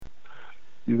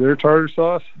You there, Tartar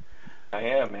Sauce? I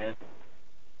am, man.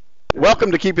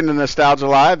 Welcome to Keeping the Nostalgia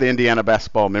Alive, the Indiana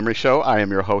Basketball Memory Show. I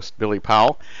am your host, Billy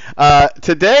Powell.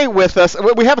 Today with us,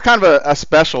 we have kind of a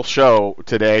special show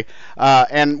today,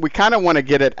 and we kind of want to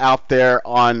get it out there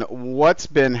on what's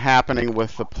been happening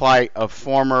with the plight of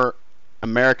former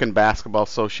American Basketball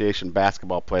Association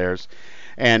basketball players.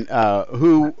 And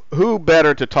who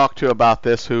better to talk to about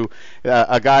this?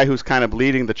 A guy who's kind of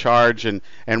leading the charge and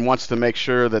wants to make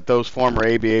sure that those former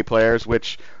ABA players,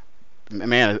 which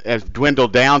has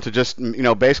dwindled down to just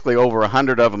basically over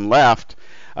 100 of them left,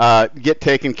 get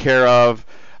taken care of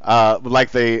like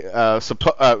they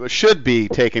should be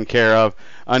taken care of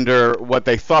under what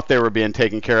they thought they were being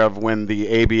taken care of when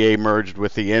the ABA merged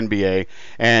with the NBA.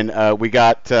 And we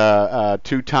got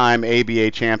two-time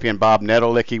ABA champion Bob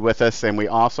Netolicky with us, and we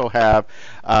also have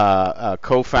a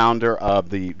co-founder of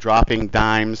the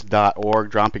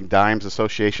DroppingDimes.org, Dropping Dimes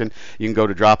Association. You can go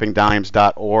to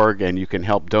droppingdimes.org and you can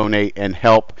help donate and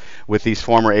help with these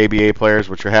former ABA players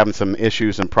which are having some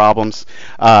issues and problems.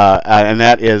 And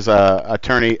that is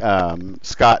attorney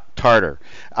Scott Tartar.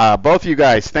 Both of you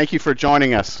guys, thank you for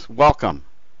joining us. Welcome.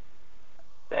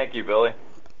 Thank you, Billy.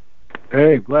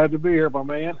 Hey, glad to be here, my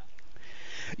man.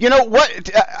 You know what?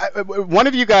 One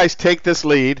of you guys take this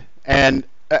lead, and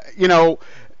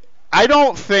I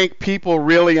don't think people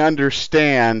really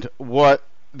understand what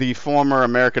the former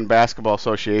American Basketball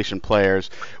Association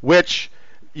players, which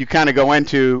you kind of go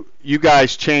into, You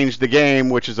Guys Changed the Game,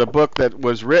 which is a book that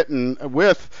was written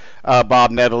with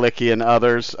Bob Netolicky and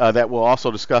others that we'll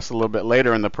also discuss a little bit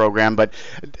later in the program. But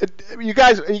you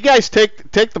guys take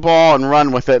the ball and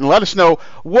run with it and let us know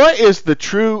what is the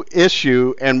true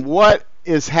issue and what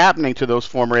is happening to those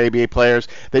former ABA players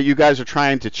that you guys are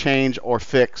trying to change or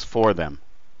fix for them.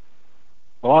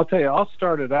 Well, I'll tell you, I'll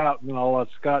start it out and then I'll let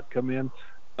Scott come in.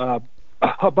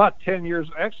 About 10 years,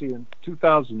 actually in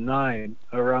 2009,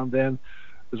 around then,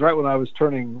 it was right when I was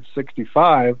turning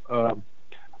 65,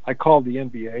 I called the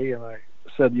NBA and I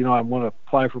said, I want to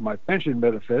apply for my pension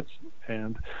benefits.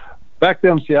 And back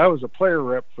then, I was a player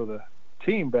rep for the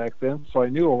team back then, so I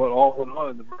knew what all went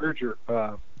on in the merger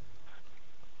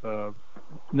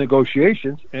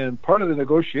negotiations. And part of the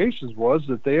negotiations was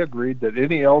that they agreed that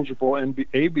any eligible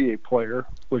ABA player,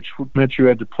 which meant you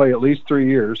had to play at least 3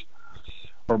 years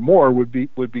or more, would be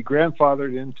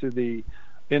grandfathered into the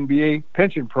NBA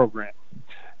pension program.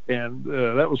 And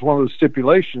that was one of the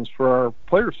stipulations for our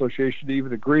player association to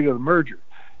even agree to the merger.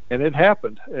 And it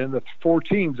happened. And the 4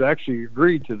 teams actually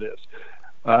agreed to this.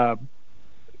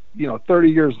 30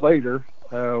 years later,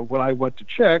 when I went to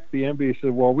check, the NBA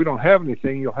said, well, we don't have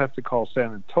anything. You'll have to call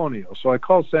San Antonio. So I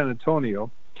called San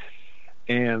Antonio,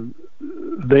 and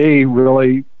they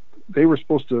were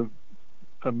supposed to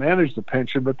manage the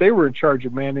pension, but they were in charge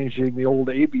of managing the old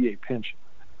ABA pension,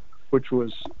 which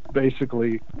was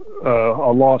basically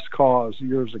a lost cause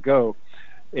years ago.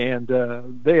 And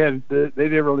they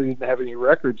really didn't have any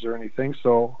records or anything.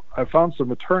 So I found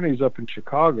some attorneys up in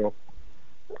Chicago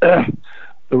that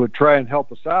would try and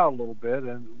help us out a little bit.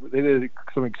 And they did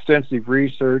some extensive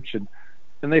research, and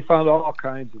they found all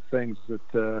kinds of things that,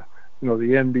 the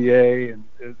NBA, and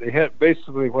they had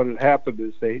basically what had happened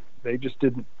is they just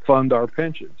didn't fund our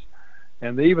pensions.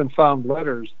 And they even found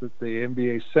letters that the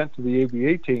NBA sent to the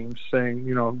ABA teams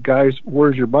saying, guys,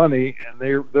 where's your money? And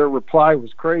their reply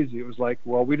was crazy. It was like,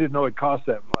 well, we didn't know it cost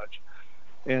that much.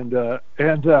 And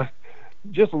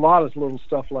just a lot of little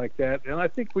stuff like that. And I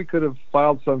think we could have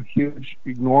filed some huge,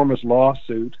 enormous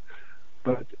lawsuit.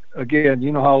 But again,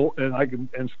 how,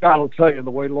 and Scott will tell you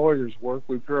the way lawyers work,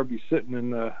 we'd probably be sitting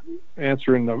and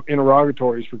answering the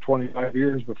interrogatories for 25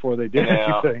 years before they did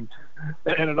anything.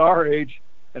 And at our age,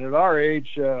 I'll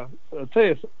tell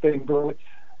you something, Billy.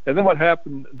 And then what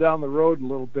happened down the road a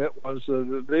little bit was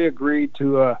they agreed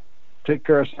to take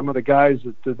care of some of the guys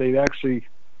that they actually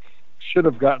should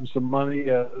have gotten some money,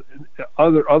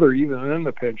 other even in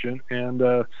the pension.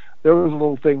 And there was a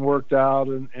little thing worked out,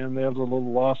 and there was a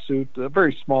little lawsuit,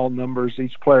 very small numbers.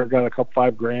 Each player got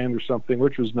 $5,000 or something,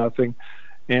 which was nothing.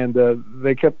 And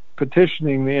they kept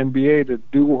petitioning the NBA to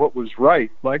do what was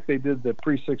right, like they did the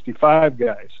pre-65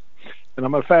 guys. And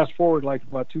I'm going to fast forward like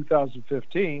about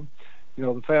 2015,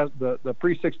 the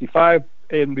pre-65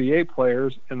 NBA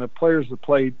players and the players that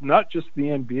played not just the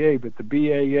NBA, but the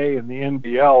BAA and the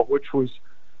NBL,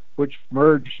 which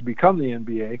merged to become the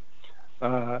NBA,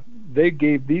 they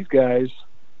gave these guys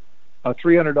a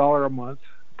 $300 a month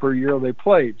per year they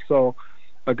played. So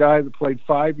a guy that played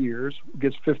 5 years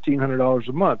gets $1,500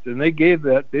 a month. And they gave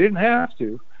that, they didn't have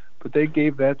to, but they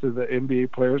gave that to the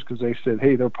NBA players because they said,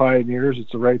 hey, they're pioneers.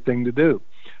 It's the right thing to do.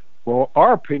 Well,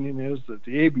 our opinion is that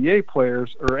the ABA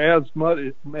players are as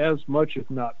much, if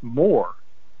not more,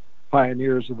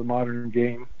 pioneers of the modern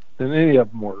game than any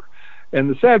of them were. And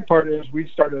the sad part is, when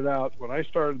I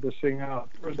started this thing out,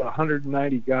 there was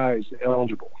 190 guys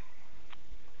eligible.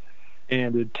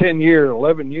 And in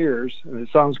 11 years, and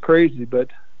it sounds crazy, but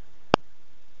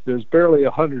there's barely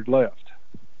 100 left.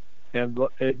 And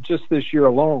just this year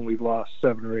alone, we've lost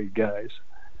 7 or 8 guys.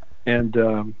 And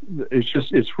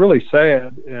it's really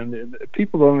sad. And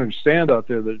people don't understand out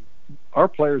there that our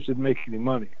players didn't make any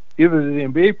money. Either the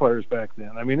NBA players back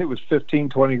then. I mean, it was 15,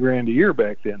 20 grand a year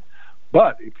back then.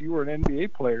 But if you were an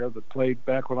NBA player that played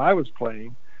back when I was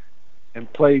playing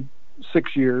and played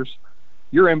 6 years,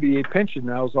 your NBA pension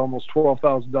now is almost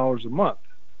 $12,000 a month,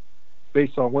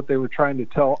 based on what they were trying to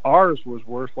tell ours was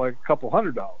worth, like a couple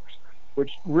 $100,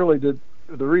 which really did.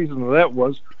 The reason of that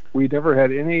was we never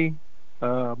had any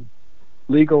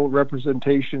legal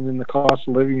representation in the cost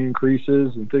of living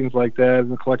increases and things like that,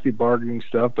 and the collective bargaining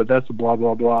stuff. But that's a blah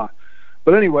blah blah.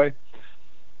 But anyway,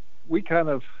 we're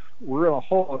in a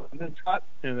hole. And then Scott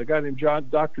and a guy named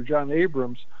Dr. John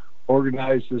Abrams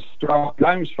organized this Strong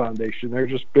Dimes Foundation. They're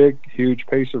just big, huge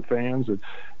Pacer fans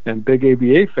and big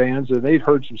ABA fans, and they'd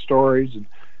heard some stories.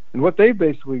 And what they've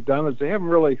basically done is they haven't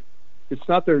really, it's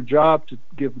not their job to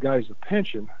give guys a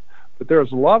pension, but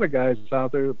there's a lot of guys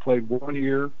out there that played 1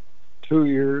 year, 2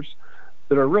 years,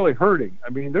 that are really hurting. I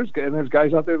mean, there's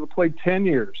guys out there that played 10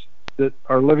 years that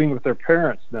are living with their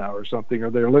parents now or something,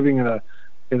 or they're living in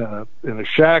a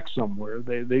shack somewhere.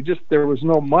 There was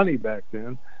no money back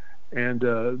then, and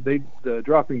the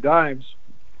Dropping Dimes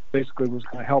basically was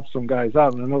going to help some guys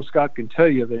out. And I know Scott can tell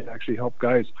you they actually helped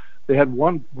guys. They had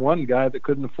one guy that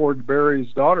couldn't afford to bury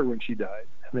his daughter when she died,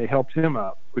 and they helped him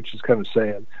out, which is kind of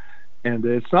sad. And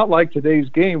it's not like today's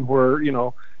game where,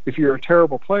 if you're a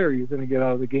terrible player, you're going to get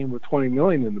out of the game with $20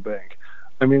 million in the bank.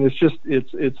 I mean,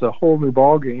 it's a whole new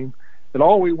ball game. And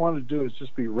all we want to do is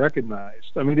just be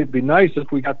recognized. I mean, it'd be nice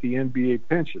if we got the NBA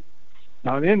pension.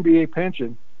 Now, an NBA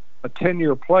pension, a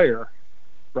 10-year player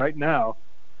right now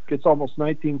gets almost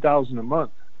 $19,000 a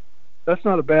month. That's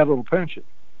not a bad little pension.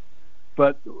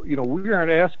 But, we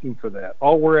aren't asking for that.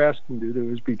 All we're asking to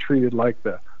do is be treated like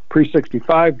the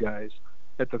pre-65 guys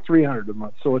at the $300 a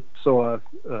month.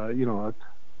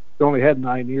 They only had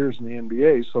 9 years in the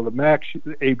NBA, so the max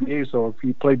ABA. So if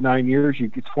you played 9 years, you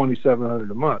get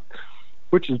 $2,700 a month,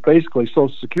 which is basically Social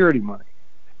Security money.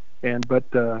 And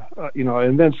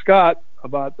then Scott,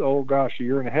 about a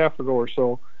year and a half ago or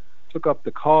so, took up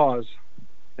the cause,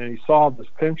 and he saw this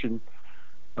pension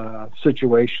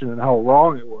situation and how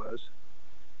wrong it was.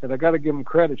 And I got to give him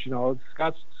credit.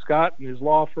 Scott and his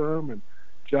law firm and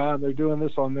John, they're doing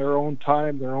this on their own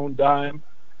time, their own dime.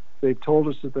 They've told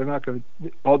us that they're not going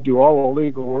to do all the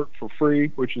legal work for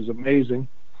free, which is amazing.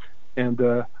 And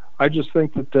I just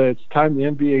think that it's time the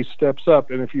NBA steps up.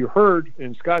 And if you heard,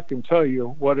 and Scott can tell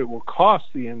you what it will cost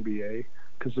the NBA,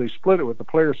 because they split it with the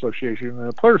Player Association, and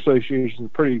the Player Association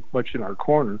is pretty much in our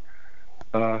corner.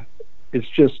 It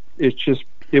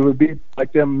would be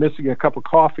like them missing a cup of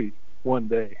coffee one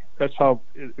day. That's how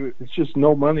it's just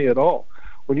no money at all.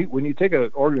 When you take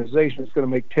an organization that's going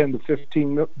to make $10 to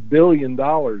 $15 billion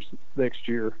next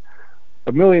year,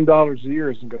 $1 million a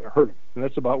year isn't going to hurt them, and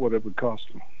that's about what it would cost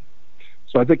them.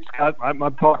 So I think, Scott, I'm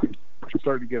talking. I'm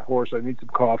starting to get hoarse. I need some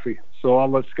coffee, so I'll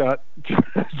let Scott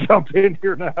jump in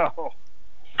here now.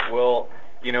 Well,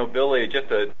 Billy, just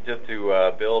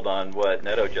to build on what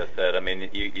Neto just said, I mean,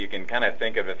 you can kind of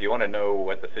think of, if you want to know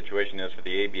what the situation is for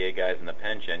the ABA guys in the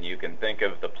pension, you can think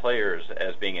of the players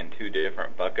as being in two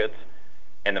different buckets.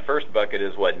 And the first bucket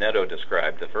is what Neto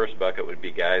described. The first bucket would be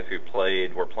guys who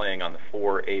were playing on the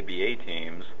 4 ABA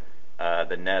teams,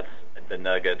 the Nets, the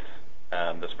Nuggets,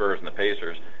 the Spurs, and the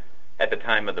Pacers, at the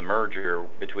time of the merger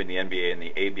between the NBA and the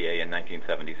ABA in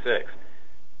 1976.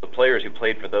 The players who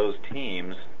played for those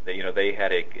teams, they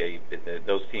had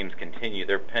those teams continued,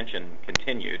 their pension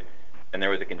continued, and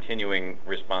there was a continuing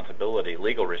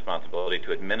legal responsibility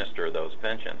to administer those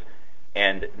pensions.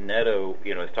 And Neto,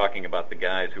 is talking about the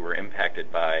guys who were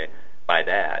impacted by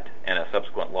that, and a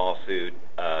subsequent lawsuit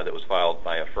that was filed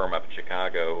by a firm up in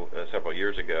Chicago several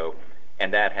years ago,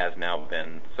 and that has now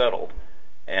been settled.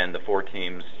 And the 4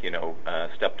 teams,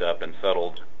 stepped up and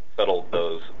settled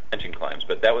those pension claims.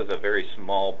 But that was a very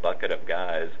small bucket of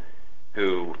guys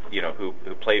who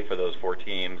played for those 4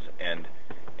 teams and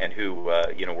who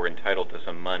were entitled to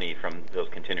some money from those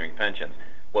continuing pensions.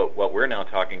 What we're now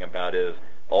talking about is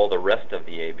all the rest of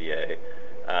the ABA,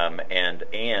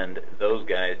 and those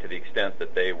guys, to the extent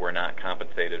that they were not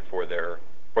compensated for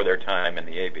their time in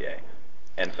the ABA.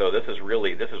 And so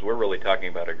we're really talking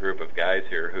about a group of guys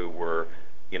here who were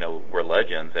were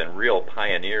legends and real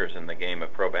pioneers in the game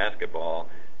of pro basketball,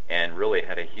 and really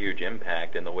had a huge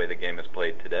impact in the way the game is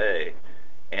played today.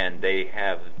 And they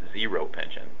have zero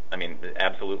pension. I mean,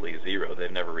 absolutely zero.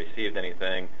 They've never received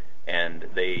anything, and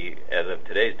they, as of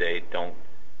today's date, don't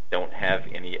have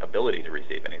any ability to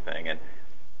receive anything. And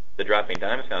the Dropping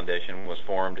Dimes Foundation was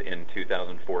formed in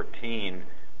 2014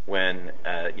 when,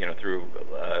 through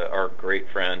our great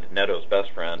friend, Neto's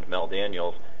best friend, Mel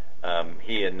Daniels.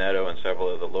 He and Neto and several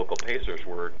of the local Pacers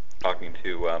were talking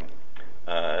to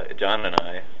John and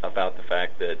I about the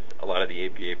fact that a lot of the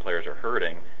ABA players are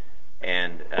hurting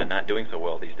and not doing so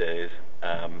well these days.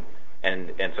 And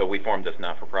so we formed this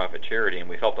not-for-profit charity, and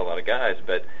we've helped a lot of guys.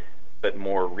 But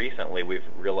more recently, we've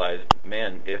realized,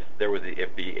 man, if the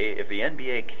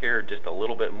NBA cared just a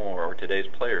little bit more, or today's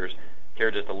players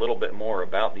cared just a little bit more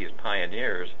about these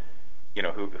pioneers,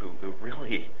 who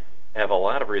really have a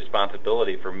lot of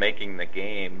responsibility for making the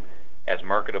game as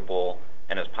marketable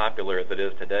and as popular as it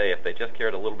is today. If they just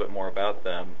cared a little bit more about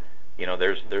them,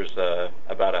 there's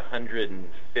about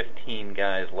 115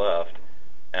 guys left,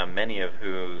 many of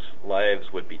whose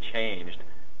lives would be changed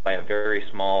by a very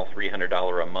small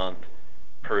 $300 a month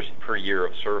per year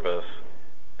of service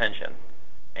pension.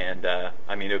 And it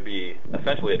would be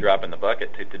essentially a drop in the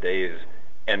bucket to today's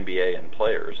NBA and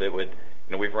players. It would,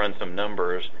 we've run some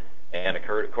numbers, and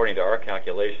according to our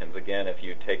calculations, again,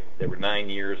 there were 9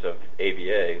 years of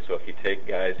ABA, so if you take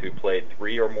guys who played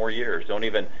 3 or more years, you don't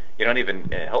even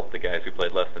help the guys who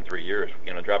played less than 3 years.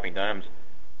 Dropping Dimes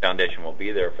Foundation will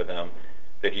be there for them.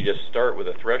 If you just start with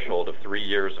a threshold of 3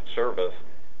 years of service,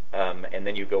 and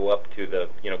then you go up to the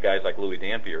guys like Louis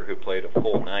Dampier, who played a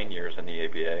full 9 years in the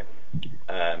ABA,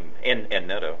 and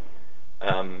Neto,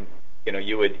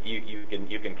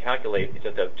 you can calculate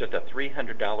just a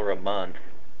 $300 a month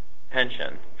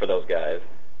pension for those guys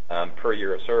per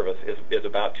year of service is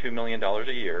about $2 million a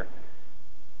year.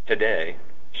 Today,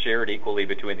 shared equally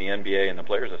between the NBA and the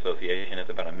Players Association, is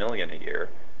about $1 million a year,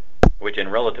 which in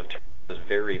relative terms is a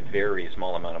very, very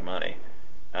small amount of money.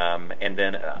 And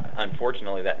then,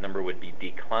 unfortunately, that number would be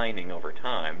declining over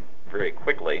time very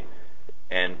quickly,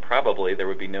 and probably there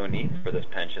would be no need for this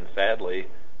pension, sadly,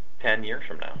 10 years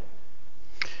from now.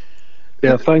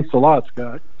 Yeah, thanks a lot,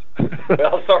 Scott.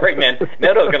 Well, sorry, man.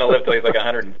 Neto's going to live till he's like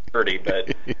 130,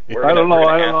 but I don't know.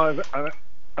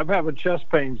 I'm having chest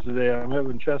pains today. I don't know,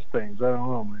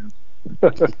 man.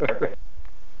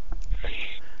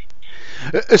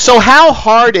 So how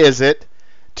hard is it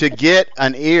to get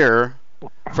an ear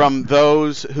from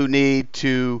those who need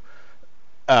to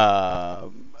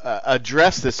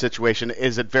address this situation?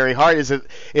 Is it very hard? Does the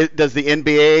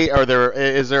NBA,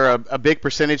 is there a big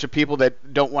percentage of people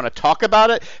that don't want to talk about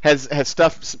it? Has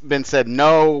stuff been said,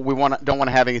 no, don't want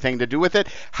to have anything to do with it?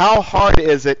 How hard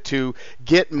is it to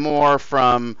get more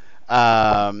from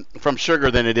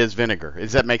sugar than it is vinegar?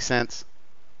 Does that make sense?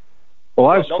 Well,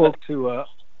 I've spoke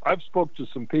to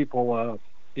some people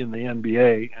in the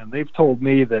NBA, and they've told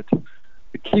me that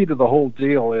the key to the whole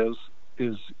deal is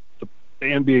the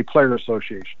NBA Player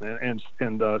Association, and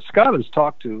Scott has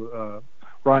talked to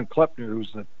Ron Klepner,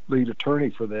 who's the lead attorney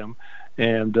for them,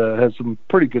 and has some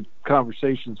pretty good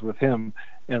conversations with him.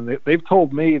 And they've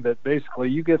told me that basically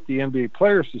you get the NBA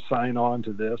players to sign on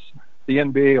to this, the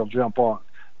NBA will jump on,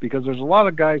 because there's a lot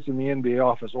of guys in the NBA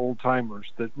office, old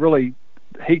timers, that really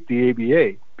hate the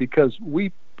ABA because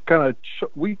we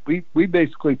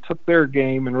basically took their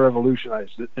game and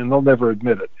revolutionized it, and they'll never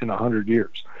admit it in 100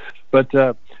 years. But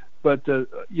you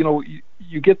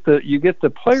get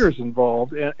the players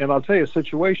involved, and I'll tell you a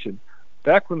situation.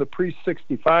 Back when the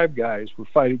pre-65 guys were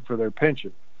fighting for their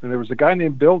pension, and there was a guy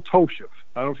named Bill Toshev.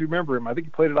 I don't know if you remember him. I think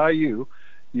he played at IU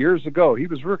years ago. He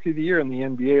was Rookie of the Year in the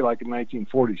NBA like in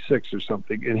 1946 or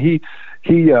something, and he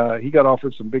got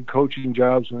offered some big coaching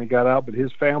jobs when he got out, but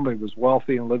his family was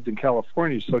wealthy and lived in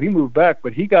California, so he moved back.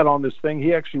 But he got on this thing.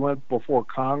 He actually went before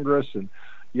Congress and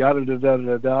yada da da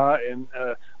da da, and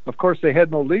of course they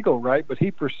had no legal right, but he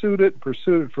pursued it for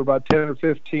about 10 or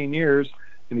 15 years,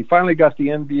 and he finally got the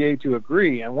NBA to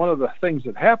agree. And one of the things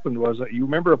that happened was that, you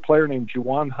remember a player named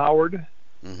Juwan Howard?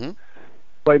 Mm-hmm.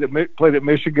 Played at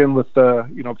Michigan with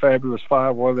Fabulous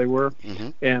Five, where they were, mm-hmm.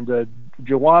 and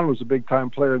Juwan was a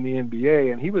big-time player in the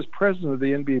NBA, and he was president of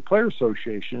the NBA Player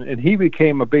Association, and he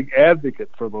became a big advocate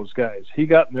for those guys. He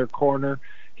got in their corner.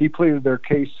 He pleaded their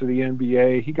case to the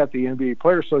NBA. He got the NBA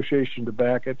Player Association to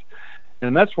back it,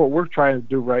 and that's what we're trying to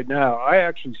do right now. I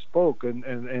actually spoke,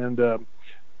 and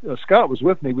Scott was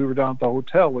with me. We were down at the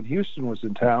hotel when Houston was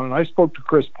in town, and I spoke to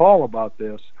Chris Paul about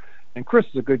this. And Chris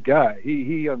is a good guy.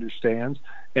 He understands.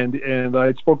 And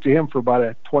I spoke to him for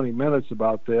about 20 minutes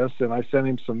about this, and I sent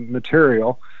him some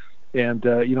material. And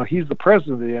he's the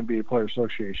president of the NBA Player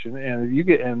Association, and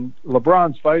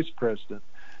LeBron's vice president,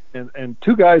 and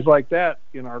two guys like that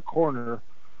in our corner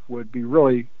would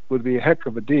be a heck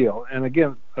of a deal. And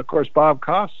again, of course, Bob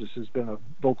Costas has been a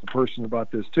vocal person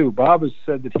about this too. Bob has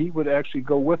said that he would actually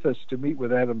go with us to meet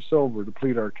with Adam Silver to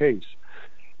plead our case.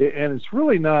 And it's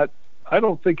really not. I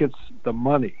don't think it's the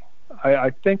money.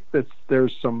 I think that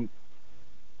there's some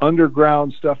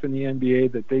underground stuff in the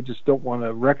NBA that they just don't want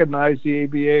to recognize the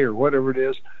ABA or whatever it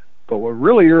is. But what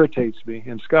really irritates me,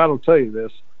 and Scott will tell you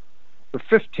this, for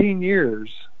 15 years,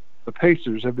 the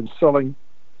Pacers have been selling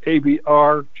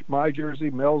ABR, my jersey,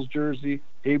 Mel's jersey,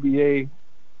 ABA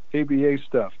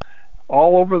stuff,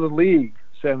 all over the league,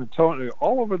 San Antonio,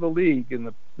 all over the league,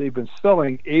 and they've been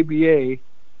selling ABA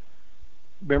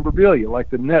memorabilia,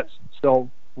 like the Nets sell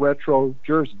retro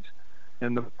jerseys.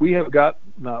 And we have got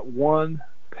not one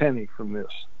penny from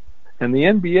this. And the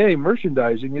NBA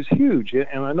merchandising is huge,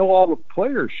 and I know all the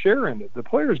players share in it. The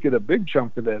players get a big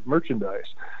chunk of that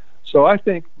merchandise. So I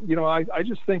think, I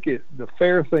just think the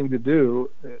fair thing to do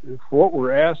for what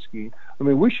we're asking. I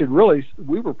mean,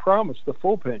 we were promised the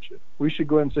full pension. We should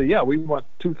go ahead and say, yeah, we want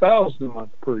 $2,000 a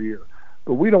month per year,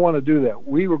 but we don't want to do that.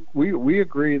 We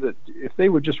agree that if they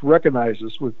would just recognize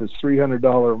us with this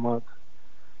 $300 a month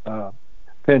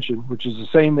pension, which is the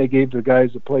same they gave to the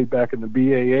guys that played back in the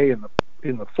BAA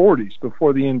in the 40s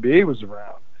before the NBA was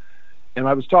around. And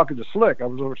I was talking to Slick. I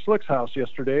was over at Slick's house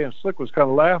yesterday, and Slick was kind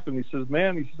of laughing. He says,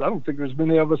 I don't think there's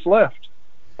many of us left.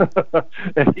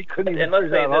 And he couldn't even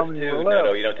figure out how many were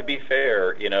left. To be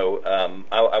fair,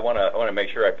 I want to make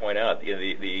sure I point out,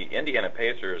 the Indiana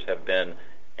Pacers have been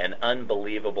an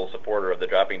unbelievable supporter of the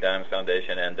Dropping Dimes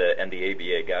Foundation and the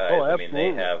ABA guys. Oh, absolutely. I mean,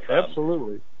 they have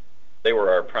absolutely. They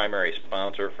were our primary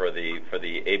sponsor for the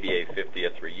ABA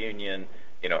 50th reunion.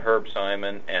 Herb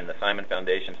Simon and the Simon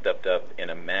Foundation stepped up in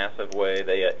a massive way.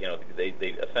 They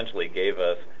essentially gave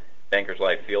us Bankers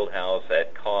Life Fieldhouse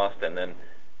at cost, and then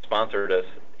sponsored us,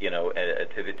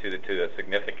 to a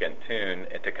significant tune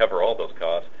to cover all those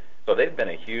costs. So they've been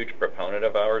a huge proponent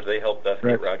of ours. They helped us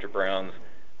get Roger Brown's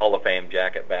Hall of Fame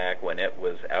jacket back when it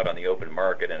was out on the open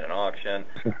market in an auction.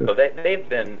 So they've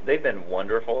been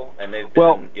wonderful, and they've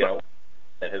been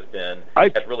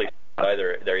has really by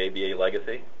their ABA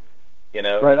legacy.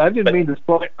 Right. I didn't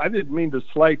mean to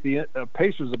slight the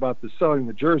Pacers about the selling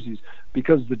the jerseys,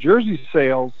 because the jersey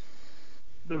sales,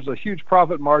 there's a huge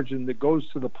profit margin that goes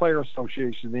to the Player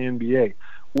Association, the NBA.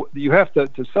 You have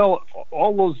to sell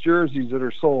all those jerseys that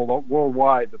are sold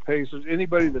worldwide. The Pacers,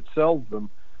 anybody that sells them,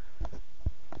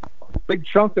 a big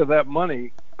chunk of that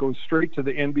money goes straight to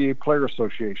the NBA Player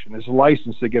Association. It's a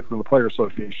license they get from the Player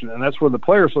Association, and that's where the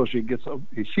Player Association gets a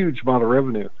huge amount of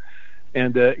revenue.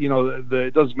 And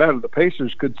it doesn't matter. The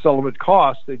Pacers could sell them at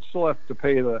cost. They'd still have to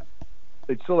pay the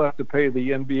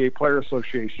NBA Player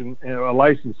Association a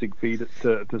licensing fee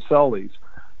to sell these.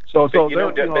 But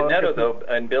Neto, though,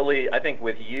 and Billy, I think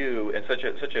with you and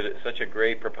such a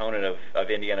great proponent of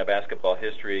Indiana basketball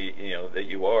history, that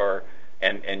you are,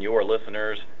 and your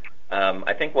listeners,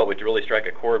 I think what would really strike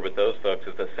a chord with those folks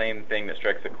is the same thing that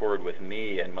strikes a chord with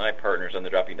me and my partners on the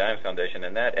Dropping Dimes Foundation,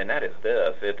 and that is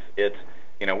this. It's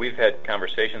we've had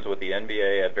conversations with the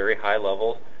NBA at very high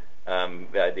levels,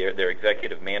 their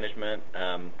executive management.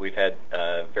 We've had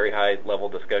very high-level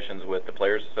discussions with the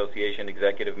Players Association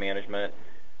executive management,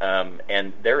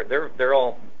 and they're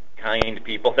all kind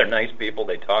people. They're nice people.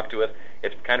 They talk to us.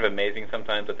 It's kind of amazing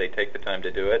sometimes that they take the time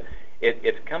to do it.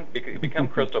 It's become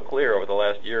crystal clear over the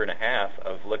last year and a half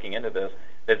of looking into this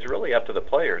that it's really up to the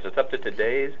players. It's up to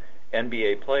today's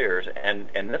NBA players, and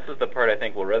this is the part I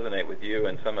think will resonate with you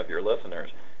and some of your listeners.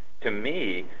 To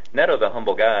me, Neto's a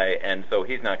humble guy, and so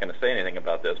he's not going to say anything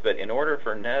about this. But in order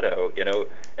for Neto,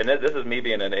 and this is me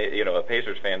being a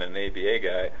Pacers fan and an ABA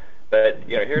guy, but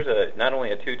here's not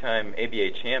only a two-time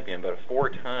ABA champion, but a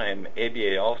four-time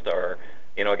ABA All-Star,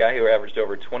 a guy who averaged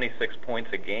over 26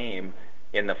 points a game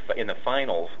in the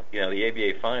finals, the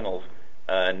ABA finals,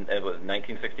 and it was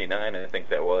 1969, I think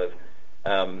that was.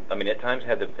 At times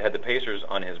had the Pacers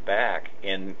on his back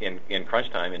in crunch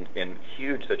time in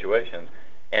huge situations,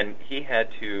 and he had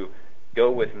to go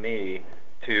with me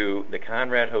to the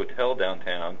Conrad Hotel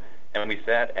downtown, and we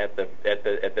sat at the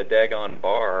daggone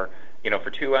bar,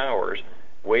 for 2 hours,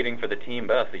 waiting for the team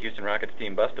bus, the Houston Rockets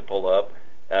team bus, to pull up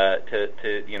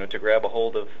to grab a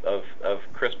hold of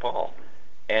Chris Paul,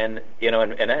 and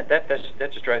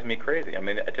that just drives me crazy.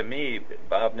 To me,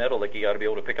 Bob Neto, he ought to be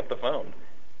able to pick up the phone.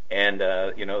 And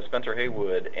Spencer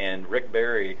Haywood and Rick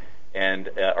Barry and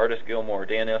Artis Gilmore,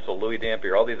 Dan Issel, Louis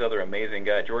Dampier, all these other amazing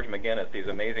guys, George McGinnis, these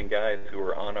amazing guys who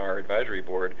are on our advisory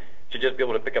board, should just be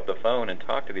able to pick up the phone and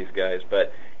talk to these guys.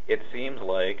 But it seems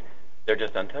like they're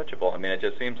just untouchable. I mean, it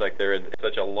just seems like they're in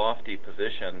such a lofty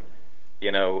position,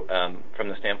 from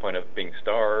the standpoint of being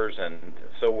stars and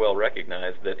so well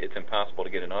recognized that it's impossible to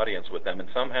get an audience with them. And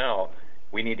somehow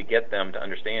we need to get them to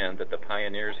understand that the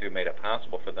pioneers who made it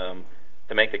possible for them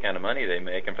to make the kind of money they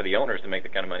make, and for the owners to make the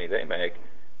kind of money they make,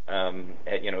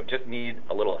 just need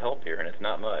a little help here, and it's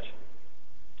not much.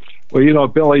 Well,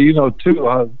 Billy,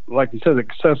 too, like you said,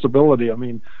 accessibility. I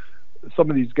mean, some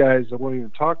of these guys I won't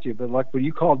even talk to you, but like when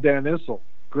you called Dan Issel,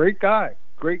 great guy,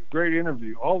 great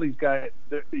interview. All these guys,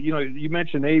 you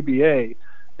mentioned ABA,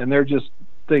 and they're just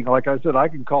thinking, like I said, I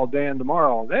can call Dan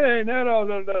tomorrow. Hey,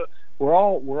 no. We're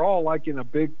all like in a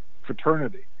big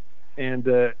fraternity, and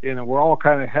we're all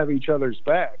kind of have each other's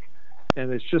back. And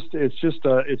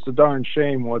it's a darn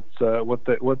shame what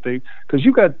they because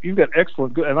you've got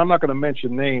excellent, and I'm not going to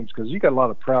mention names because you got a lot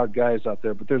of proud guys out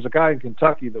there. But there's a guy in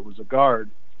Kentucky that was a guard,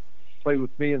 played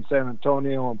with me in San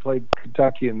Antonio and played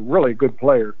Kentucky, and really a good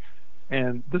player.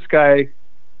 And this guy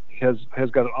has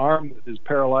got an arm that is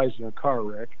paralyzed in a car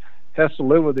wreck, has to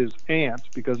live with his aunt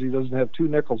because he doesn't have two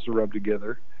nickels to rub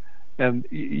together. And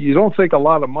you don't think a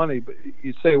lot of money, but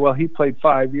you say, well, he played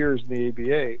 5 years in the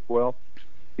ABA. Well,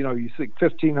 you think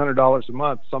 $1,500 a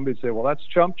month. Somebody say, well, that's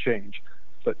chump change.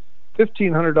 But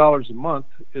 $1,500 a month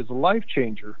is a life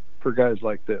changer for guys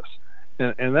like this.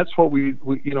 And that's what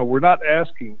we're not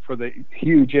asking for the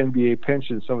huge NBA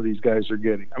pension some of these guys are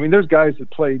getting. I mean, there's guys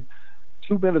that played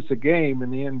 2 minutes a game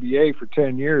in the NBA for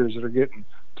 10 years that are getting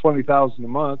 $20,000 a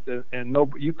month, and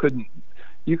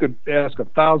you could ask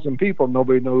 1,000 people,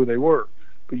 nobody knew who they were.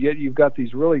 But yet you've got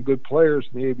these really good players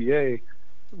in the ABA,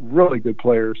 really good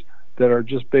players that are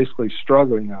just basically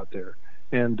struggling out there.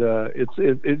 And it's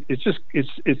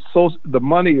so, the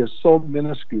money is so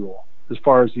minuscule as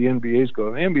far as the NBA's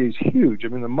go. The NBA is huge. I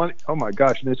mean, the money, oh my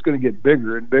gosh, and it's going to get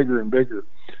bigger and bigger and bigger.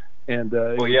 And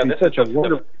this such is a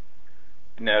wonderful,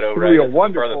 Neto, right? It's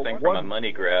the farthest thing from a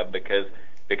money grab because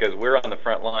we're on the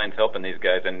front lines helping these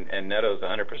guys, and Neto's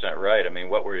 100% right. I mean,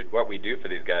 what we do for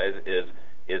these guys is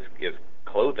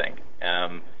clothing,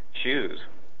 shoes.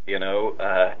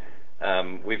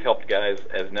 We've helped guys,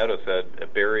 as Neto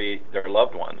said, bury their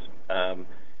loved ones.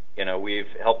 We've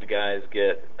helped guys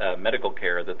get medical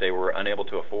care that they were unable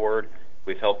to afford.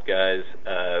 We've helped guys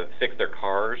fix their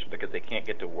cars because they can't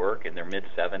get to work in their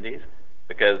mid-70s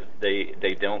because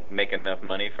they don't make enough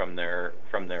money from their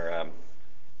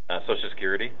Social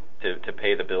Security to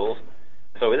pay the bills.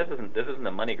 So this isn't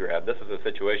a money grab. This is a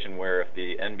situation where if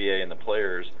the NBA and the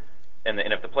players and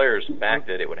if the players backed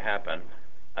it, it would happen.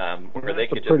 Where they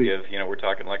could just give, we're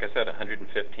talking, like I said,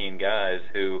 115 guys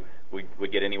who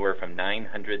would get anywhere from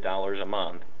 $900 a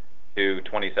month to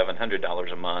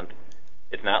 $2,700 a month.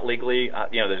 It's not legally,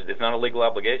 it's not a legal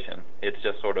obligation. It's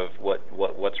just sort of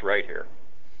what's right here.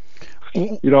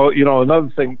 Another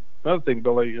thing,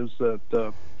 Billy, is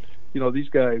that these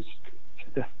guys.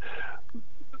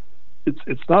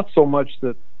 It's not so much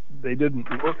that they didn't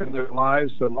work in their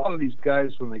lives, but a lot of these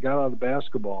guys, when they got out of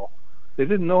basketball, they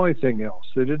didn't know anything else.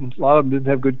 A lot of them didn't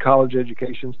have good college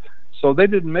educations, so they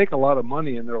didn't make a lot of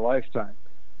money in their lifetime.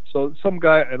 So some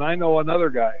guy, and I know another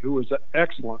guy who was an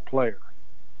excellent player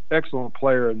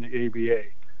in the ABA,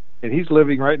 and he's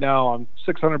living right now on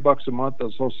 $600 a month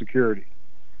on Social Security,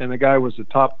 and the guy was the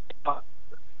top,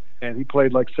 and he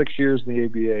played like 6 years in the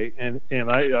ABA, and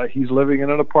he's living in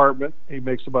an apartment. He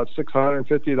makes about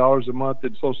 $650 a month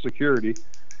in Social Security,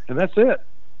 and that's it.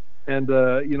 And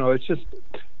it's just.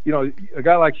 A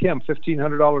guy like him,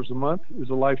 $1,500 a month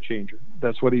is a life changer.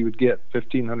 That's what he would get,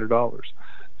 $1,500.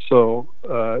 So,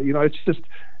 it's just,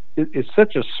 it's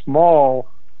such a small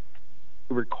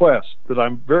request that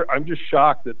I'm just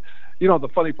shocked that, the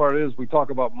funny part is we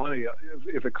talk about money.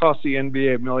 If it costs the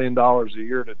NBA $1 million a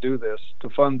year to do this, to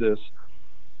fund this,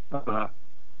 a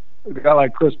guy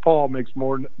like Chris Paul makes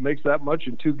that much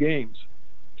in 2 games.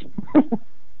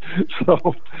 So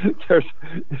there's.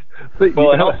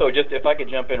 Well, and also just if I could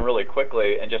jump in really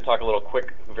quickly and just talk a little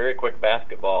very quick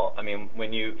basketball. I mean,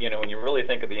 when you really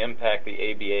think of the impact the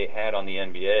ABA had on the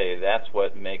NBA, that's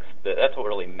what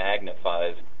really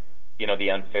magnifies, the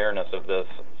unfairness of this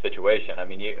situation. I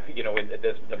mean, when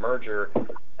the merger,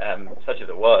 such as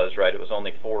it was, right? It was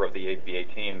only 4 of the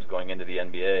ABA teams going into the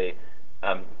NBA.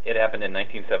 It happened in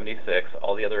 1976.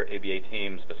 All the other ABA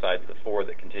teams, besides the 4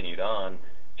 that continued on,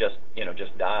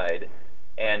 just died,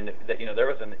 and that there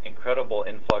was an incredible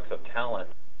influx of talent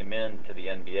came into the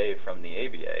NBA from the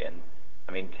ABA, and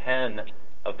I mean 10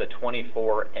 of the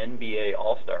 24 NBA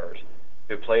All-Stars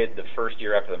who played the first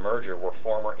year after the merger were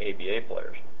former ABA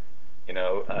players.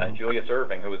 Julius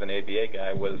Erving, who was an ABA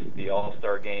guy, was the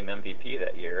All-Star Game MVP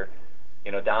that year.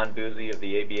 Don Buzzi of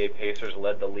the ABA Pacers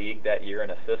led the league that year in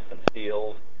assists and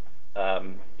steals.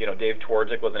 Dave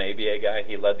Twardzik was an ABA guy.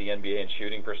 He led the NBA in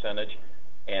shooting percentage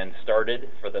and started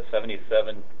for the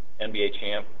 77 NBA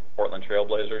champ Portland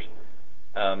Trailblazers.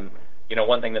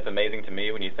 One thing that's amazing to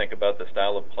me when you think about the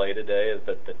style of play today is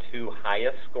that the two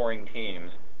highest scoring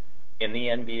teams in the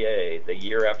NBA the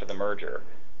year after the merger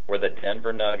were the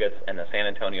Denver Nuggets and the San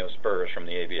Antonio Spurs from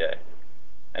the ABA.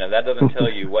 And if that doesn't tell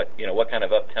you what kind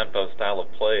of up-tempo style of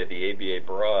play the ABA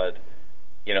brought,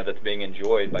 that's being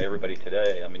enjoyed by everybody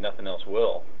today, I mean, nothing else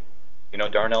will.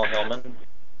 Darnell Hillman,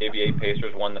 ABA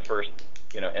Pacers won the first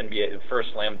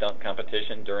first slam dunk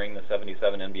competition during the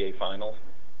 77 NBA Finals.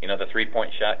 The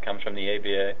three-point shot comes from the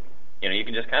ABA. You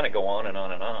can just kind of go on and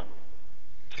on and on.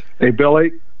 Hey,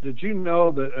 Billy, did you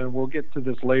know that, and we'll get to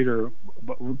this later,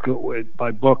 but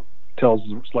my book tells,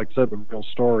 like I said, the real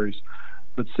stories.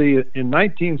 But see, in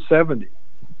 1970,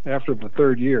 after the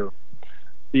third year,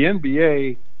 the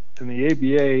NBA and the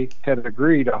ABA had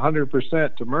agreed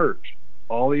 100% to merge.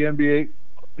 All the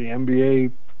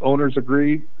NBA owners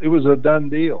agreed. It was a done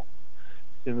deal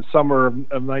in the summer of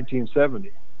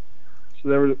 1970.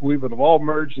 So we would have all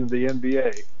merged into the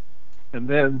NBA. And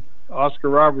then Oscar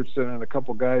Robertson and a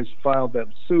couple guys filed that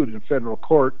suit in federal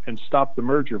court and stopped the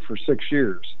merger for 6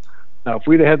 years. Now, if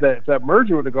we'd had if that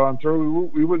merger would have gone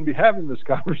through, we wouldn't be having this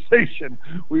conversation.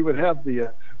 We would have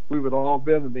we would all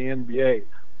been in the NBA.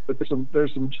 But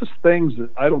there's some just things that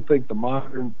I don't think the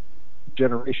modern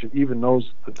generation even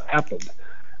knows that happened.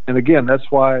 And again,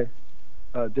 that's why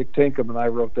Dick Tinkham and I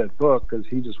wrote that book, because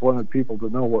he just wanted people to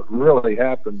know what really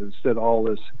happened instead of all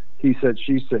this he said,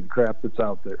 she said crap that's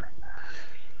out there.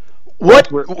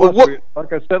 What?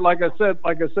 Like I said,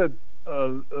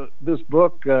 this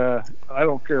book, I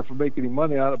don't care if we make any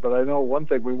money on it, but I know one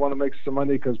thing: we want to make some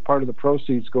money because part of the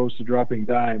proceeds goes to Dropping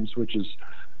Dimes, which is,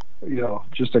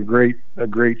 just a great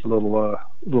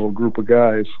little group of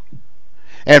guys.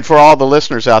 And for all the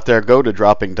listeners out there, go to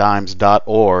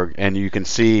droppingdimes.org and you can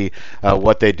see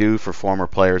what they do for former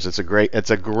players. It's a great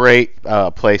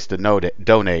place to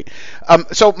donate.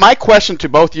 So my question to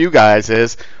both you guys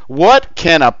is, what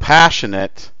can a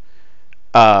passionate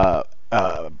ABA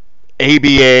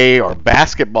or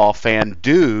basketball fan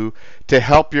do to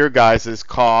help your guys'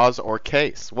 cause or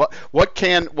case? What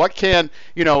can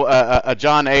a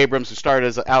John Abrams, who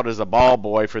started out as a ball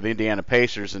boy for the Indiana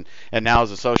Pacers and now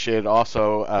is associated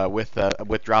also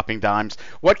with Dropping Dimes,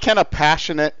 what can a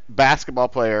passionate basketball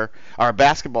player or a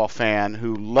basketball fan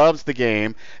who loves the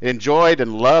game, enjoyed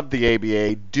and loved the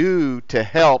ABA, do to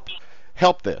help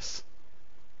this?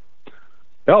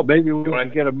 Well, maybe we can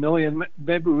get a million.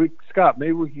 Maybe we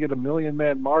can get a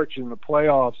million-man march in the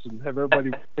playoffs and have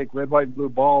everybody take red, white, and blue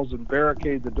balls and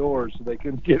barricade the doors so they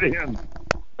can get in.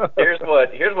 Here's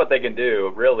what they can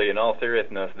do. Really, in all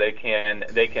seriousness, they can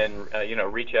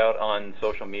reach out on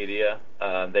social media.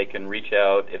 They can reach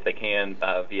out, if they can,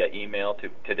 via email to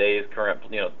today's current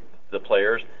the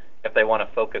players. If they want to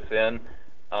focus in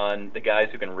on the guys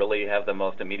who can really have the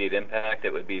most immediate impact,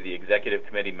 it would be the executive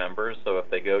committee members. So if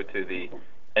they go to the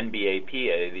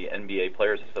NBAPA, the NBA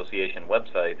Players Association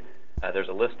website, there's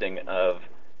a listing of,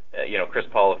 Chris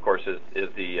Paul, of course, is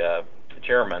the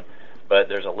chairman, but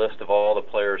there's a list of all the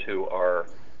players who are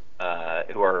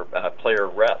player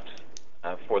reps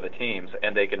for the teams,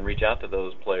 and they can reach out to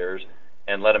those players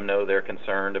and let them know they're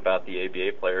concerned about the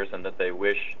ABA players and that they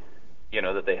wish,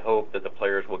 that they hope that the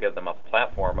players will give them a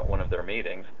platform at one of their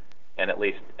meetings and at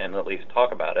least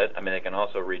talk about it. I mean, they can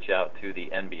also reach out to the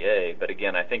NBA, but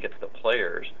again, I think it's the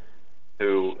players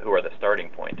who are the starting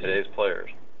point, today's players.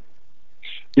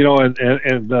 And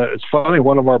it's funny,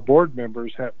 one of our board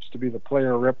members happens to be the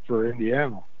player rep for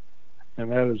Indiana,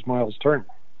 and that is Miles Turner.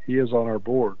 He is on our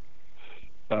board.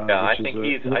 I think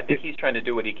he's trying to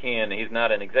do what he can. He's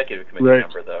not an executive committee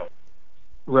member, though.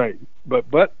 Right,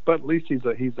 but at least he's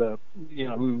a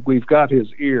we've got his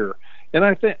ear, and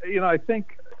I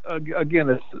think again,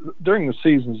 it's, during the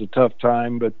season is a tough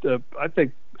time, but I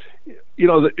think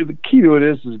the key to it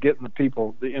is getting the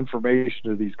people the information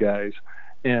to these guys,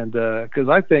 and because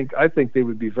I think they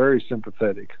would be very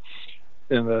sympathetic.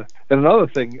 And another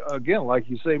thing, again, like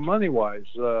you say, money wise,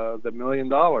 the $1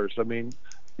 million. I mean,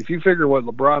 if you figure what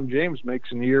LeBron James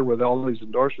makes in a year with all these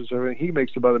endorsements, and everything, he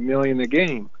makes about $1 million a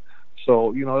game.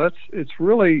 So it's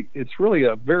really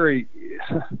a very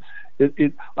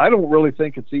I don't really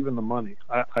think it's even the money.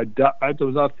 I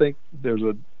do not think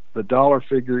the dollar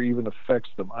figure even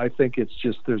affects them. I think it's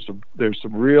just there's some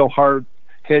real hard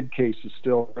head cases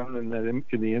still running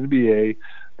in the NBA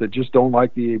that just don't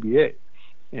like the ABA,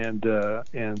 and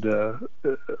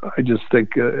I just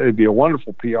think it'd be a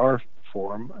wonderful PR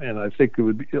for him, and I think it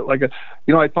would be like it's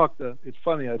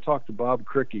funny. I talked to Bob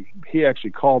Crickey. He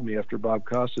actually called me after Bob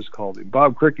Costas called him.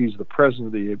 Bob Crickey's the president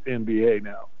of the NBA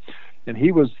now, and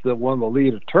he was one of the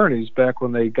lead attorneys back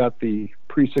when they got the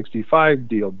pre-65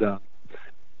 deal done.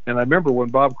 And I remember when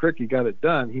Bob Crickey got it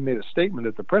done, he made a statement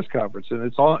at the press conference, and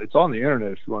it's on the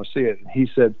internet if you want to see it. And he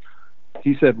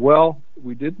said, well,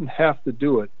 we didn't have to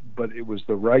do it, but it was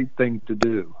the right thing to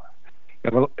do.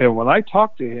 And when I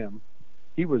talked to him,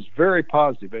 he was very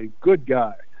positive, a good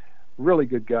guy, really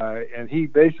good guy, and he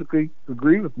basically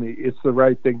agreed with me. It's the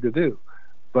right thing to do.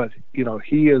 But,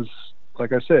 he is,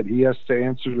 like I said, he has to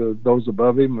answer to those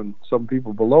above him and some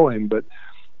people below him. But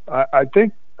I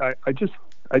just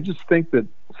think that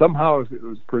somehow if it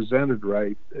was presented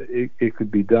right, it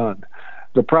could be done.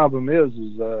 The problem is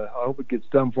I hope it gets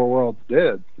done before we're all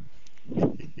dead.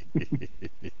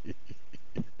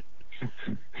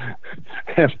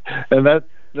 and that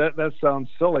sounds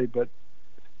silly, but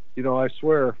I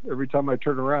swear every time I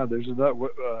turn around, there's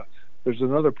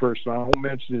another person, I won't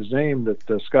mention his name, that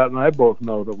Scott and I both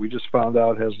know that we just found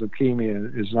out has leukemia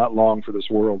and is not long for this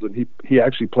world, and he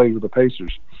actually played with the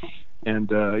Pacers.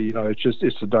 And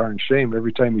it's a darn shame.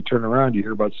 Every time you turn around, you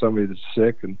hear about somebody that's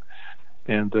sick, and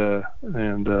it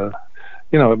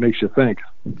makes you think.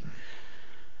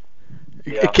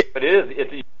 Yeah, but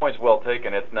it's your point's well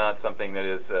taken. It's not something that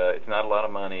is it's not a lot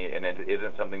of money, and it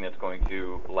isn't something that's going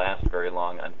to last very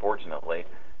long, unfortunately.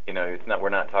 We're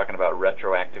not talking about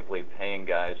retroactively paying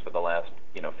guys for the last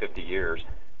 50 years.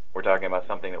 We're talking about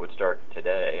something that would start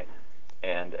today,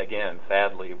 and again,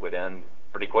 sadly, would end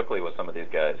pretty quickly with some of these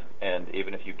guys. And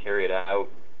even if you carry it out,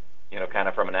 kind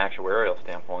of from an actuarial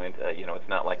standpoint, it's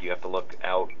not like you have to look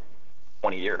out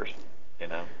 20 years.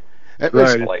 Right.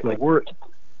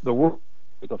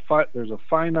 There's a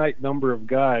finite number of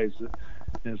guys,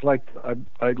 and it's like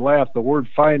I laugh. The word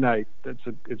finite.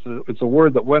 It's a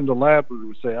word that Wendell Ladford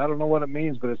would say. I don't know what it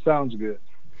means, but it sounds good.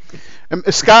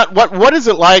 Scott, what is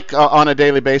it like on a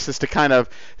daily basis to kind of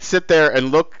sit there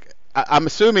and look? I'm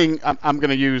assuming I'm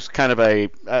going to use kind of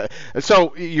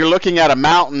so you're looking at a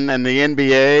mountain and the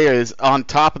NBA is on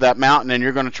top of that mountain and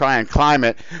you're going to try and climb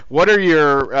it. What are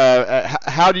your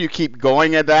how do you keep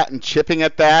going at that and chipping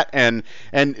at that, and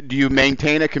do you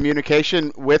maintain a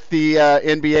communication with the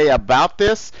NBA about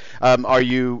this?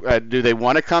 Do they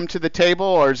want to come to the table,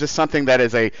 or is this something that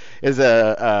is a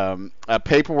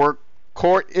paperwork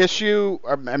court issue?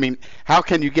 I mean, how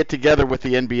can you get together with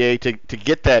the NBA to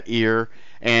get that ear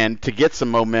and to get some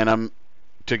momentum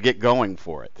to get going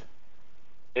for it?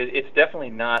 It's definitely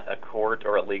not a court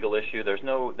or a legal issue. There's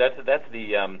no. That's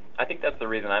the. I think that's the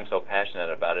reason I'm so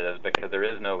passionate about it, is because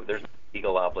there's no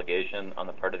legal obligation on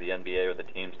the part of the NBA or the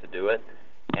teams to do it,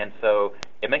 and so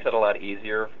it makes it a lot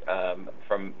easier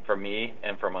for me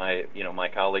and for my my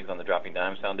colleagues on the Dropping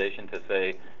Dimes Foundation to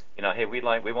say, hey, we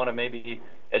want to maybe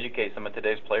educate some of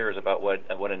today's players about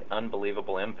what an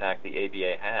unbelievable impact the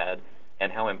ABA had,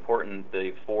 and how important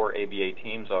the 4 ABA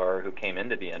teams are who came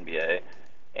into the NBA,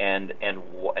 and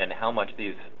how much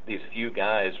these few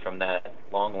guys from that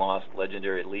long lost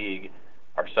legendary league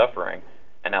are suffering,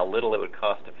 and how little it would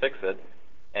cost to fix it,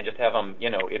 and just have them.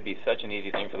 It'd be such an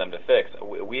easy thing for them to fix.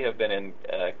 We have been in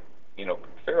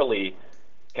fairly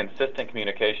consistent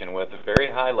communication with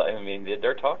very high. I mean,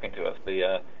 they're talking to us.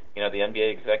 The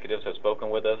NBA executives have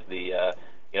spoken with us. The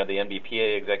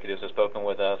NBPA executives have spoken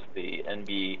with us. The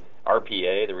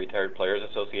NBRPA, the Retired Players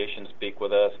Association, speak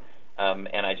with us.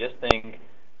 And I just think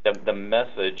the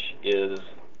message is,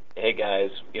 hey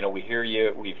guys, we hear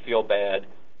you, we feel bad,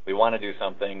 we want to do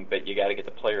something, but you got to get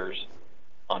the players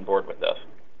on board with this.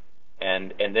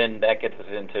 And then that gets us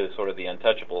into sort of the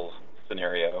untouchables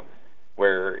scenario,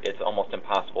 where it's almost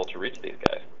impossible to reach these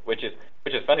guys, which is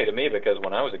funny to me, because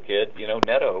when I was a kid,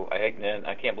 Neto,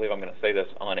 I can't believe I'm going to say this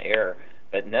on air,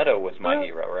 but Neto was my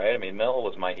hero, right? I mean, Mel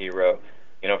was my hero.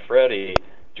 Freddie,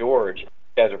 George,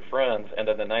 these guys are friends, and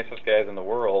they're the nicest guys in the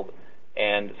world.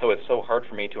 And so it's so hard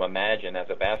for me to imagine as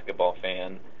a basketball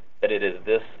fan that it is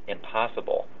this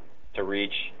impossible to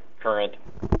reach current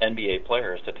NBA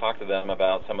players, to talk to them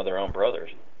about some of their own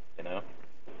brothers,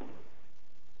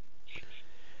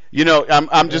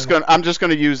 I'm just going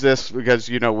to use this because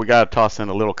we got to toss in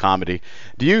a little comedy.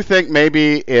 Do you think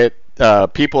maybe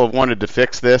people have wanted to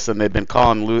fix this and they've been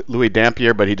calling Louis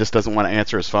Dampier, but he just doesn't want to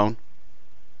answer his phone?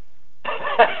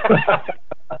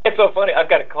 It's so funny. I've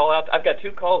got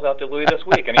 2 calls out to Louis this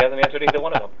week, and he hasn't answered either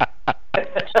one of them.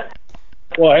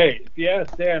 Well, hey, if you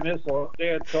ask Dan this,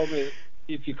 Dan told me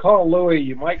if you call Louis,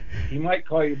 he might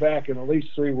call you back in at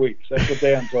least 3 weeks. That's what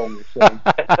Dan told me. So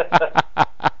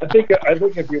I think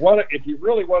if you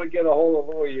really want to get a hold of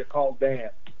Louis, you call Dan.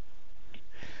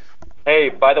 Hey, Hey,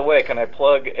 by the way, can I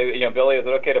plug? Billy, is it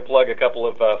okay to plug a couple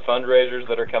of fundraisers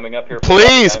that are coming up here?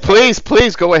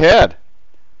 Please go ahead.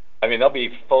 I mean, they'll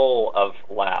be full of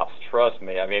laughs. Trust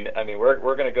me. I mean, we're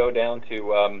going to go down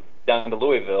to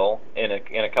Louisville in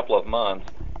a couple of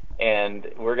months, and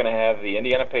we're going to have the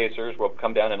Indiana Pacers. We'll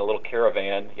come down in a little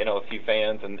caravan, a few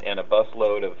fans and a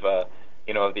busload of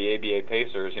of the ABA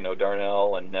Pacers.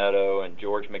 Darnell and Neto and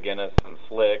George McGinnis and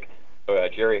Slick,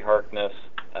 Jerry Harkness,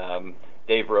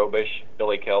 Dave Robish,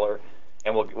 Billy Keller,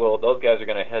 and those guys are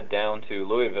going to head down to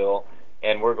Louisville.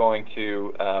 And we're going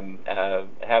to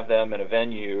have them in a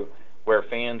venue where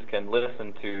fans can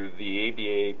listen to the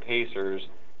ABA Pacers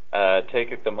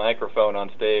take the microphone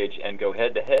on stage and go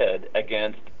head-to-head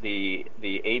against the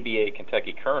ABA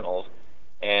Kentucky Colonels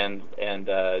and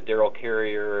Darrell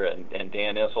Carrier and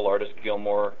Dan Issel, Artis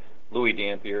Gilmore, Louis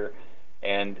Dampier,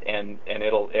 and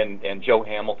Joe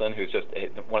Hamilton, who's just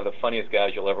one of the funniest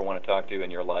guys you'll ever want to talk to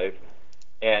in your life.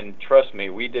 And trust me,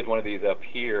 we did one of these up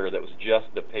here that was just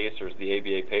the Pacers, the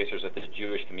ABA Pacers at the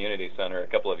Jewish Community Center a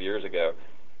couple of years ago,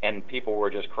 and people were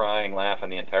just crying, laughing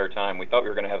the entire time. We thought we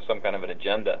were going to have some kind of an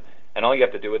agenda, and all you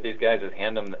have to do with these guys is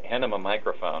hand them a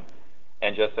microphone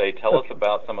and just say, tell us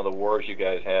about some of the wars you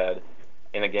guys had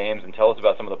in the games, and tell us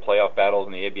about some of the playoff battles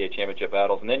and the ABA championship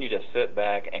battles, and then you just sit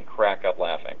back and crack up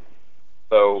laughing.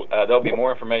 So there'll be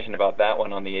more information about that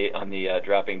one on the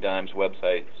Dropping Dimes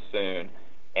website soon.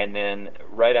 And then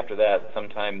right after that,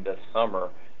 sometime this summer,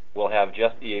 we'll have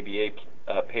just the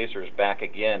ABA Pacers back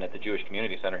again at the Jewish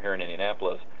Community Center here in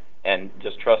Indianapolis. And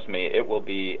just trust me, it will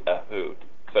be a hoot.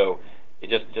 So you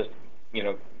just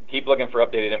keep looking for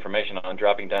updated information on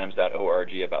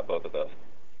droppingdimes.org about both of those.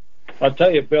 I'll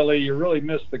tell you, Billy, you really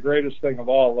missed the greatest thing of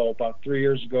all, though. About 3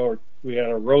 years ago, we had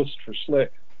a roast for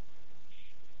Slick.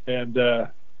 And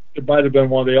it might have been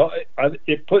one of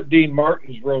it put Dean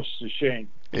Martin's roast to shame.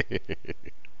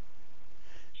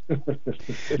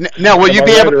 Now, will you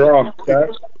be able?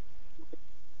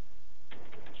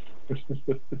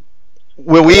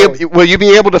 Will you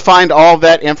be able to find all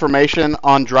that information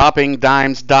on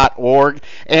droppingdimes.org?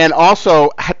 And also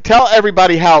tell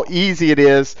everybody how easy it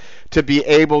is to be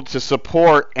able to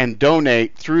support and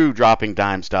donate through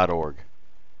droppingdimes.org.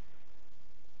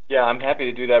 Yeah, I'm happy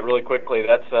to do that really quickly.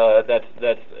 That's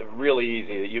really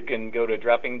easy. You can go to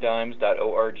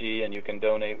droppingdimes.org and you can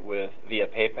donate via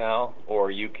PayPal,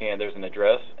 or there's an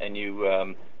address, and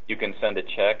you can send a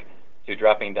check to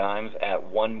Dropping Dimes at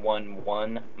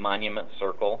 111 Monument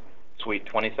Circle, Suite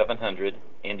 2700,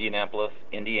 Indianapolis,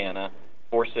 Indiana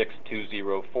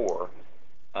 46204.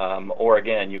 Or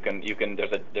again,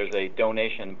 there's a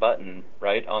donation button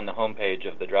right on the homepage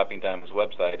of the Dropping Dimes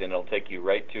website, and it'll take you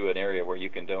right to an area where you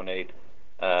can donate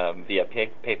via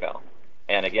PayPal.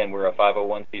 And again, we're a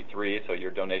 501c3, so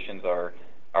your donations are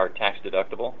tax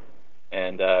deductible,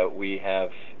 and we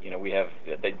have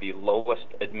they'd be lowest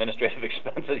administrative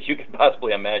expenses you could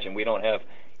possibly imagine. We don't have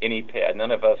any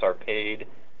none of us are paid,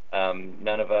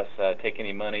 none of us take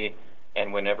any money.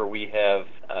 And whenever we have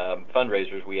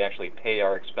fundraisers, we actually pay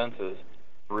our expenses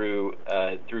through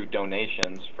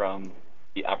donations from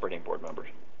the operating board members.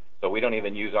 So we don't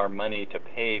even use our money to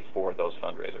pay for those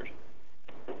fundraisers.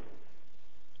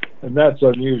 And that's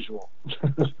unusual.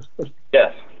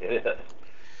 Yes, it is.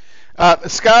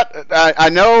 Scott, I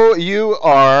know you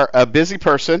are a busy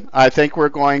person. I think we're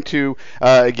going to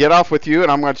get off with you,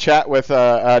 and I'm going to chat with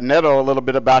Neto a little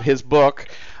bit about his book.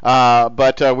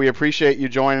 But we appreciate you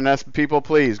joining us. People,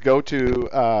 please go to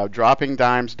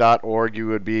droppingdimes.org. You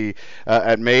would be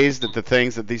amazed at the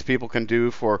things that these people can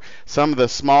do for some of the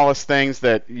smallest things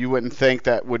that you wouldn't think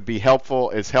that would be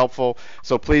helpful is helpful.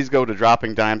 So please go to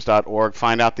droppingdimes.org.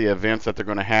 Find out the events that they're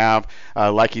going to have.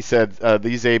 Like he said,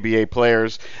 these ABA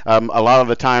players, a lot of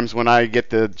the times when I get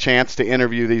the chance to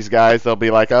interview these guys, they'll be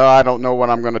like, oh, I don't know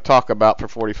what I'm going to talk about for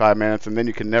 45 minutes, and then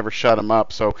you can never shut them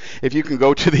up. So if you can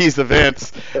go to these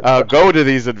events, go to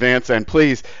these events, and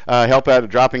please help out at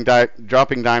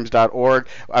droppingdimes.org.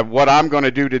 What I'm going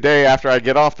to do today after I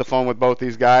get off the phone with both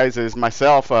these guys is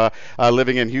myself,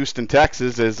 living in Houston,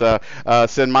 Texas, is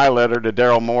send my letter to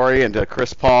Daryl Morey and to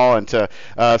Chris Paul and to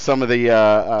some of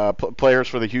the players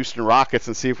for the Houston Rockets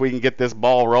and see if we can get this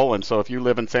ball rolling. So if you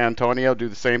live in San Antonio, do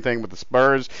the same thing with the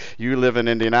Spurs. You live in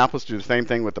Indianapolis, do the same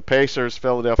thing with the Pacers,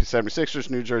 Philadelphia 76ers,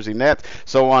 New Jersey Nets,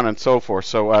 so on and so forth.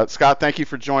 So, Scott, thank you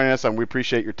for joining us, and we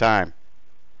appreciate your time.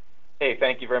 Hey,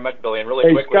 thank you very much, Billy. And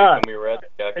really quickly, Scott. when we were at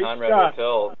the Conrad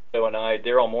Hotel, Joe and I,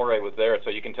 Daryl Morey was there, so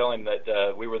you can tell him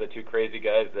that we were the two crazy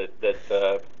guys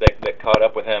that caught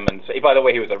up with him. And so, by the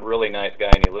way, he was a really nice guy,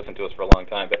 and he listened to us for a long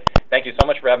time. But thank you so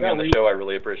much for having me on the show. I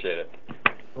really appreciate it.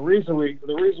 The reason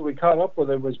we caught up with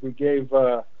him was we gave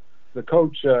the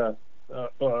coach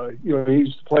he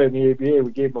used to play in the ABA.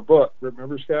 We gave him a book.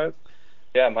 Remember, Scott?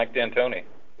 Yeah, Mike D'Antoni.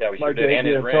 Yeah, we sure Mike did. And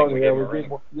his ring. We gave him a ring.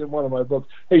 Gave him one of my books.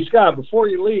 Hey, Scott, before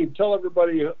you leave, tell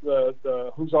everybody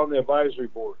who's on the advisory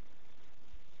board.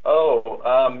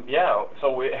 Oh, yeah.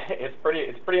 So it's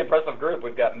pretty impressive group.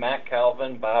 We've got Matt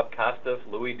Calvin, Bob Costas,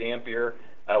 Louis Dampier.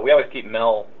 We always keep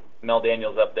Mel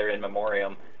Daniels up there in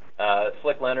memoriam.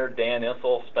 Slick Leonard, Dan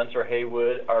Issel, Spencer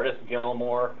Haywood, Artis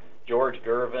Gilmore, George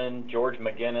Gervin, George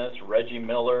McGinnis, Reggie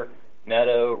Miller,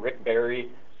 Neto, Rick Berry,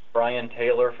 Brian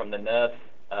Taylor from the Nets,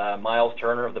 Miles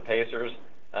Turner of the Pacers,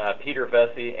 Peter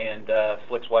Vesey, and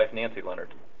Slick's wife Nancy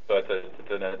Leonard. So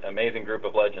it's an amazing group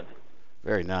of legends.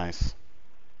 Very nice.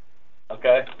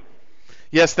 Okay.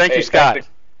 Yes, thank you, Scott.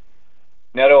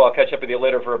 Neto, I'll catch up with you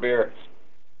later for a beer.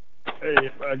 Hey,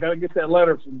 I got to get that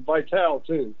letter from Vital,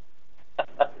 too.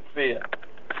 See ya.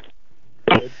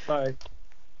 Bye.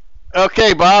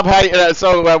 Okay, Bob. How's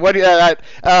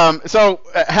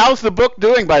the book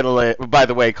doing? By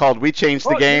the way, called "We Changed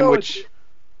the Game," which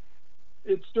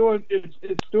it's doing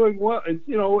well.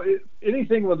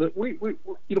 Anything with it.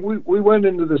 We went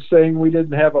into this thing. We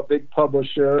didn't have a big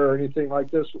publisher or anything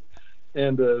like this.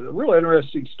 And a real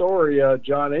interesting story.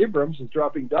 John Abrams is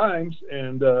dropping dimes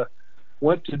and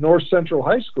went to North Central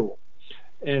High School.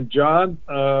 And John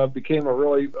became a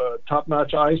really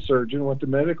top-notch eye surgeon, went to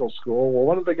medical school. Well,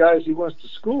 one of the guys he went to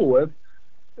school with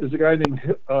is a guy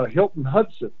named Hilton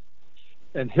Hudson.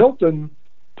 And Hilton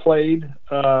played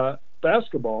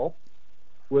basketball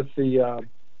with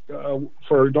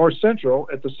for North Central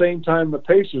at the same time the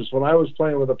Pacers, when I was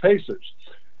playing with the Pacers.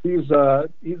 He's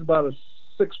about a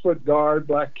 6-foot guard,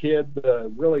 black kid,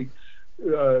 really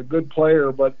good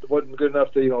player, but wasn't good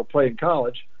enough to play in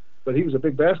college. But he was a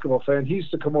big basketball fan. He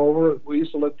used to come over. We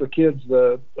used to let the kids,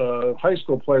 the high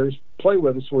school players, play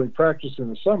with us when we practiced in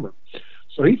the summer.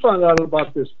 So he found out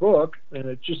about this book, and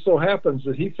it just so happens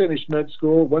that he finished med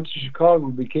school, went to Chicago,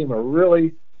 and became a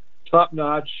really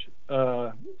top-notch,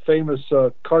 famous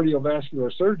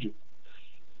cardiovascular surgeon.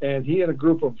 And he and a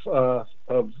group of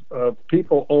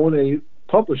people own a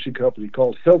publishing company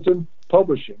called Hilton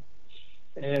Publishing.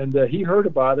 And he heard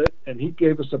about it, and he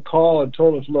gave us a call and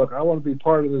told us, look, I want to be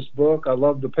part of this book. I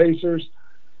love the Pacers.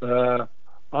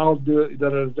 I'll do it,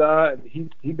 da-da-da-da.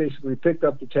 And he basically picked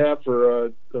up the tab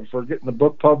for getting the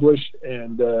book published.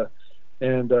 And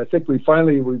I think we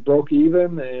broke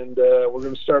even, and we're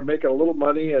going to start making a little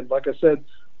money. And like I said,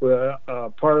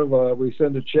 part of we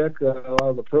send a check, a lot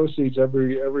of the proceeds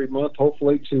every month,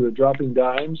 hopefully, to Dropping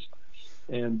Dimes.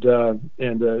 And so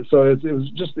it was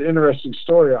just an interesting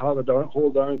story of how the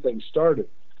whole darn thing started.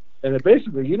 And it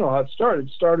basically, how it started.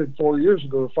 It started 4 years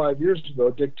ago, 5 years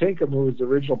ago. Dick Tinkham, who was the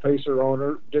original Pacer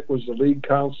owner, Dick was the league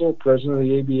counsel, president of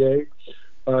the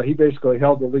ABA. He basically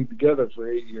held the league together for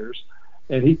 8 years.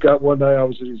 And he got one day, I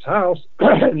was at his house,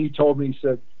 and he told me, he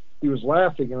said, he was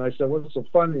laughing, and I said, what's so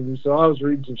funny? And he said, I was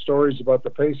reading some stories about the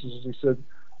Pacers, and he said,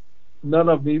 none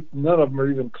of them are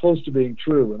even close to being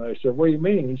true. And I said, what do you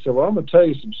mean? He said, well, I'm going to tell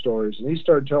you some stories. And he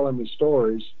started telling me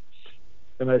stories.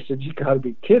 And I said, you got to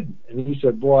be kidding. And he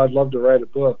said, boy, I'd love to write a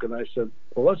book. And I said,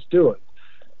 well, let's do it.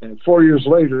 And 4 years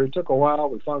later, it took a while.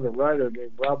 We found a writer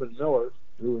named Robin Miller,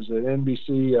 who was an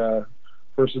NBC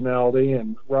personality.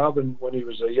 And Robin, when he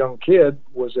was a young kid,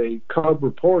 was a Cub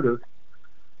reporter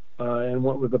and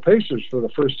went with the Pacers for the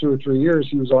first 2 or 3 years.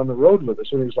 He was on the road with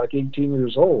us when he was like 18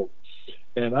 years old.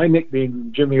 And I nicknamed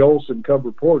him Jimmy Olsen, Cub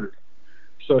reporter.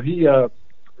 So he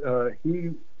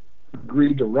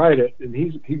agreed to write it, and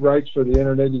he writes for the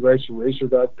internet. He writes for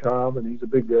Racer.com, and he's a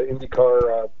big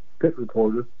IndyCar pit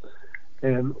reporter.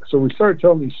 And so we started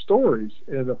telling these stories,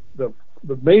 and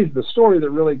the story that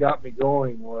really got me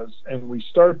going was, and we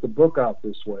start the book out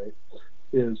this way,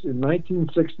 is in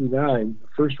 1969, the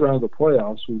first round of the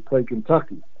playoffs, we played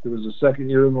Kentucky. It was the second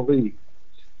year in the league.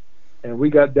 And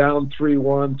we got down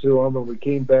 3-1 to them, and we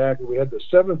came back, and we had the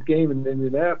 7th game in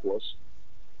Indianapolis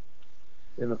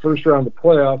in the first round of the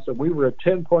playoffs, and we were a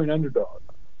 10-point underdog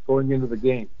going into the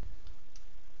game.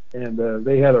 And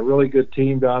they had a really good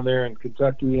team down there in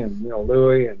Kentucky, and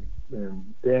Louis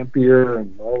and Dampier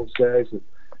and all those guys.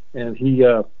 And he,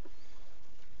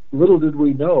 little did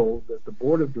we know that the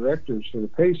board of directors for the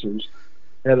Pacers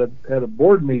had a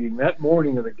board meeting that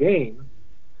morning of the game.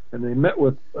 And they met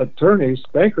with attorneys,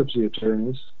 bankruptcy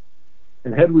attorneys,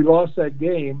 and had we lost that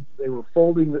game, they were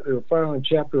filing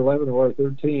Chapter 11 or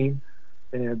 13,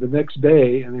 and the next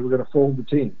day, and they were going to fold the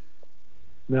team.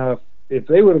 Now, if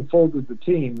they would have folded the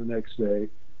team the next day,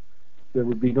 there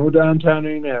would be no downtown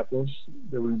Indianapolis,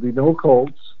 there would be no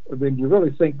Colts. I mean, you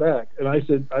really think back. And I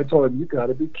told him, you got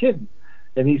to be kidding.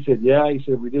 And he said, yeah. He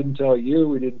said, we didn't tell you,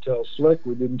 we didn't tell Slick,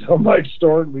 we didn't tell Mike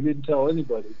Storton, we didn't tell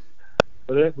anybody.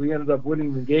 but we ended up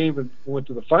winning the game and went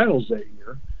to the finals that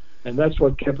year, and that's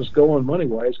what kept us going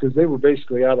money-wise, because they were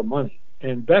basically out of money.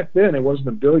 And back then, it wasn't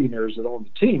the billionaires that owned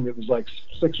the team. It was like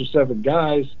 6 or 7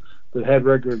 guys that had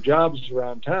regular jobs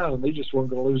around town, and they just weren't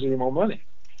going to lose any more money.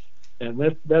 And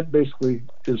that basically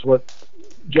is what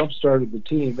jump-started the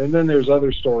team. And then there's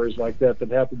other stories like that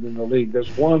happened in the league.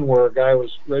 There's one where a guy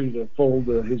was ready to fold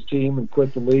his team and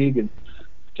quit the league, and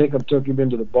took him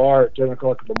into the bar at 10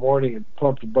 o'clock in the morning and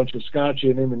pumped a bunch of scotch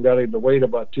in him and got him to wait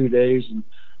about 2 days and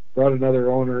brought another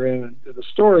owner in. And the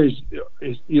stories,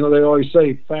 they always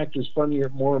say fact is funnier,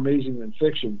 more amazing than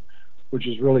fiction, which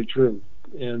is really true.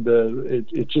 And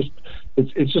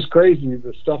it's just crazy.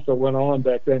 The stuff that went on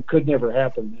back then could never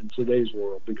happen in today's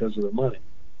world because of the money.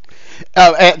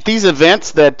 At these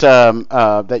events that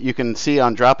you can see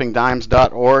on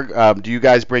droppingdimes.org, do you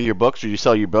guys bring your books, or do you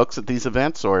sell your books at these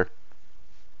events, or?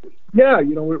 Yeah,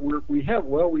 we had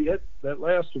that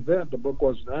last event. The book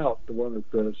wasn't out, the one at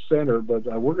the center, but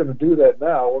we're going to do that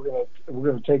now. We're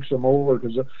going to take some over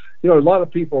because a lot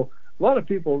of people.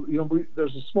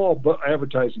 There's a small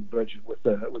advertising budget with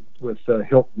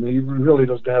Hilton. He really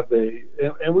doesn't have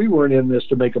and we weren't in this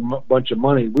to make a bunch of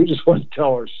money. We just want to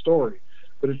tell our story.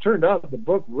 But it turned out that the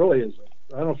book really is.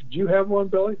 I don't know. Did you have one,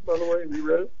 Billy? By the way, have you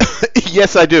read it?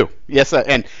 Yes, I do. Yes,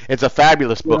 and it's a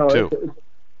fabulous book too.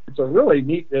 It's a really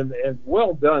neat and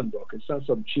well done book. It's not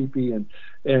some cheapy, and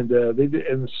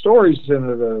the stories in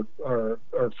it are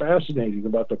fascinating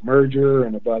about the merger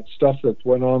and about stuff that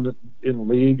went on in the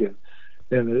league.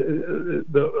 And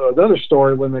another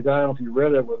story, when the guy, I don't know if you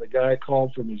read it, where the guy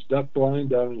called from his duck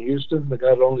blind down in Houston. The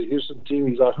guy that owned the Houston team,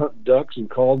 he's out hunting ducks, and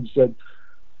called and said,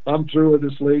 "I'm through with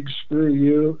this league, screw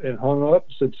you," and hung up,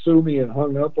 said, "Sue me," and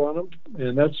hung up on him.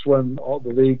 And that's when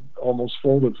the league almost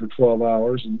folded for 12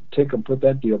 hours, and Tickham put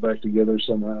that deal back together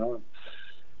somehow.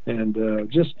 And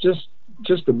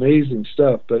just amazing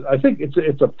stuff. But I think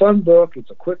it's a fun book. It's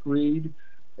a quick read.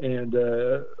 And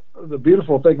the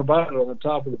beautiful thing about it, on the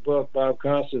top of the book, Bob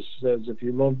Costas says, if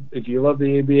you love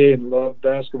the ABA and love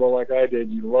basketball like I did,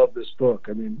 you love this book.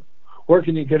 I mean, where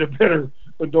can you get a better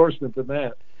endorsement than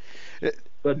that?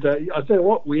 But I'll tell you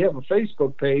what, we have a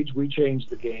Facebook page, We Change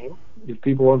the Game, if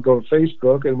people want to go to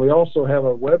Facebook. And we also have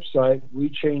a website,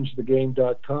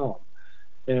 WeChangeTheGame.com.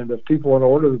 And if people want to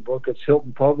order the book, it's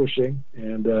Hilton Publishing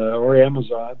and or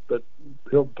Amazon. But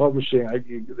Hilton Publishing,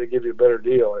 they give you a better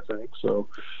deal, I think. So,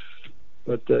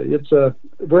 but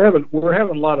we're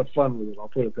having a lot of fun with it. I'll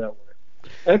put it that way.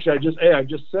 Actually, I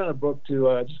just sent a book to.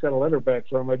 I just got a letter back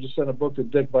from him. I just sent a book to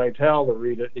Dick Vitale to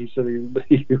read it. He said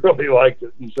he really liked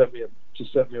it. He sent me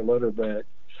a letter back.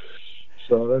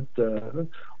 So that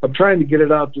I'm trying to get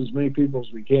it out to as many people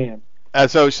as we can.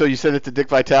 So you sent it to Dick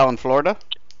Vitale in Florida?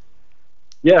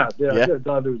 Yeah. I sent it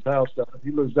down to his house.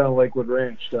 He lives down Lakewood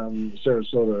Ranch down in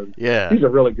Sarasota. Yeah. He's a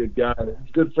really good guy. He's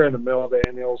a good friend of Mel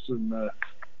Daniels, and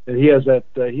he has that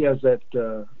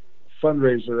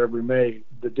fundraiser every May,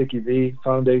 the Dickie V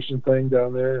Foundation thing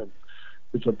down there, and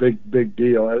it's a big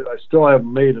deal. I still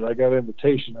haven't made it. I got an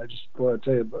invitation. I just want to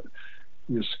tell you, but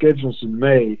your schedules in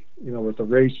May, with the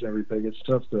race and everything, it's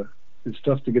tough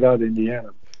to get out of Indiana.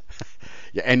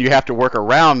 Yeah, and you have to work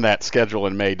around that schedule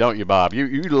in May, don't you, Bob?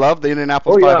 You love the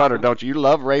Indianapolis 500, don't you? You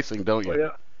love racing, don't you? Oh,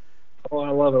 yeah. Oh, I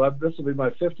love it. This will be my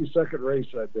 52nd race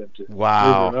I've been to.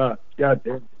 Wow. Believe it or not. God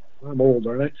damn, I'm old,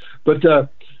 aren't I? But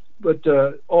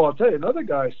I'll tell you, another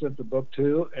guy I sent the book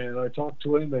to, and I talked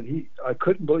to him, and he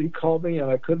called me, and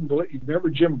I couldn't believe. You remember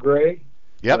Jim Gray?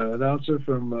 Yep. Announcer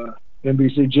from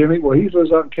NBC, Jimmy? Well, he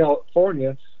lives out in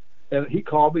California, and he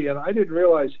called me, and I didn't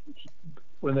realize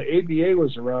when the ABA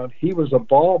was around, he was a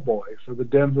ball boy for the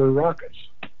Denver Rockets,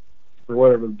 or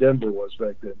whatever Denver was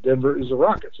back then. Denver is the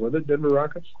Rockets, wasn't it? Denver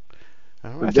Rockets?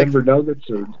 Or Denver Nuggets,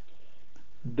 or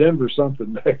Denver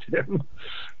something back then.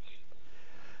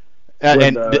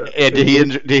 Did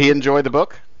he enjoy the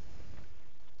book?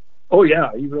 Oh yeah,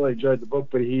 he really enjoyed the book.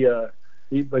 But he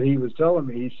was telling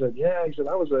me, he said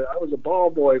I was a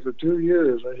ball boy for 2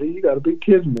 years. I said, you got to be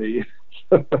kidding me.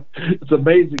 It's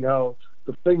amazing how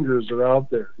the fingers are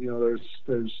out there.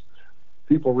 There's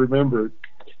people remember it.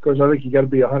 Of course, I think you got to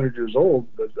be 100 years old,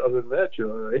 but other than that,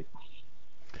 you're all right.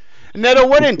 Neto,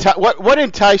 what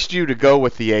enticed you to go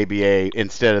with the ABA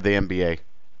instead of the NBA?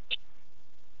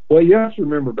 Well, you have to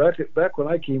remember, back when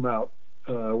I came out,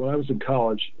 when I was in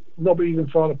college, nobody even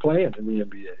thought of playing in the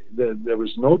NBA. There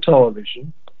was no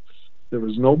television. There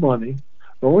was no money.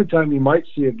 The only time you might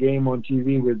see a game on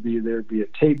TV there'd be a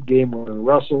tape game when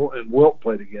Russell and Wilt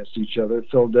played against each other,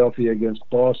 Philadelphia against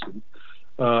Boston.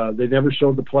 They never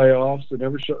showed the playoffs. The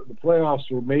playoffs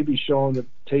were maybe shown at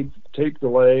tape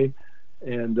delay,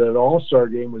 and the All-Star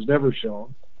game was never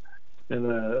shown.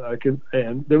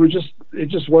 and it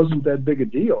just wasn't that big a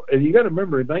deal. And you got to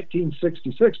remember, in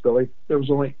 1966, Billy, there was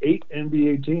only 8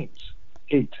 NBA teams.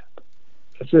 8.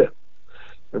 That's it.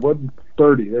 There wasn't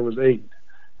 30. There was 8.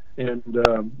 And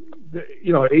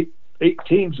eight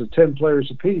teams with 10 players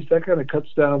apiece. That kind of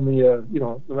cuts down the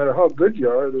no matter how good you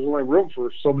are, there's only room for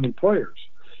so many players.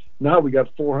 Now we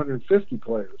got 450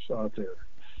 players out there.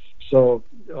 So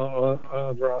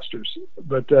on rosters,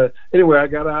 but anyway, I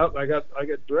got out. I got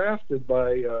drafted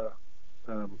by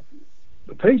the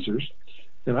Pacers,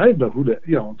 and I didn't know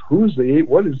who's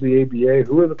what is the ABA,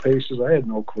 who are the Pacers? I had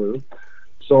no clue.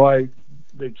 So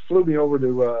they flew me over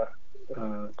to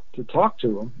talk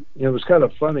to them. It was kind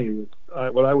of funny.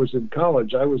 When I was in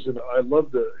college, I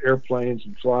loved the airplanes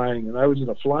and flying, and I was in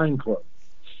a flying club,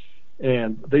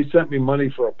 and they sent me money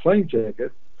for a plane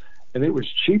ticket. And it was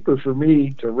cheaper for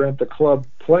me to rent a club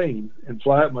plane and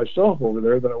fly it myself over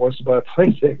there than it was to buy a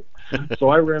plane ticket. So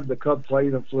I rented the club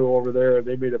plane and flew over there, and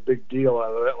they made a big deal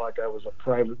out of it, like I was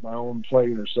my own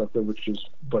plane or something, which is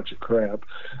a bunch of crap.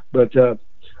 But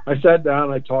I sat down,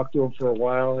 I talked to them for a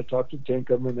while. I talked to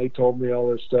Tinkham, and they told me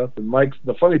all this stuff. And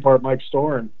the funny part, Mike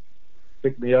Storin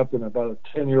picked me up in about a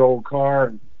 10-year-old car,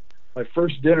 and my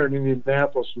first dinner in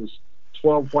Indianapolis was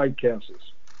 12 White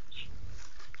Castles.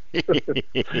 I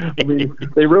mean,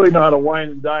 they really know how to wine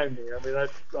and dine me. I mean,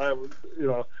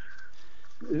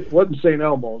 it wasn't St.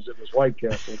 Elmo's; it was White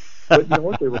Castle. But you know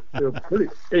what? They were pretty.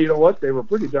 You know what? They were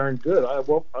pretty darn good. I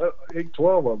ate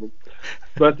 12 of them.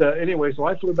 But anyway, so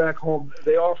I flew back home.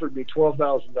 They offered me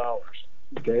 $12,000.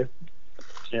 Okay,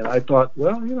 and I thought,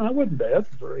 well, I wasn't bad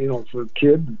for a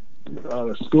kid out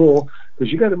of school,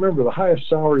 because you got to remember the highest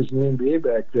salaries in the NBA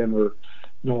back then were.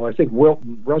 I think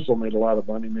Wilton Russell made a lot of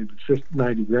money, maybe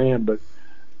 $90,000, but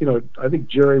I think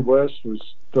Jerry West was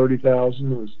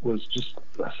 $30,000. Was just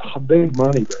big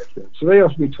money back then. So they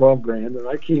offered me $12,000, and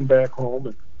I came back home,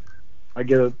 and I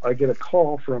get a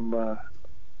call from a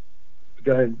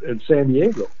guy in San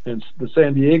Diego, and the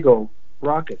San Diego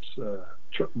Rockets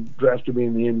drafted me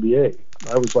in the NBA.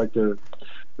 I was like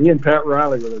me and Pat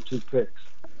Riley were their 2 picks,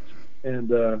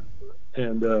 and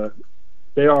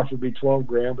they offered me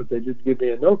 $12,000, but they didn't give me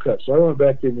a no cut. So I went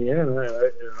back to Indiana,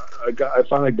 and I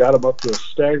finally got them up to a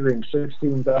staggering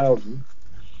 $16,000.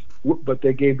 But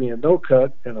they gave me a no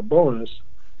cut and a bonus,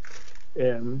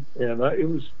 and it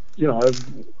was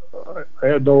I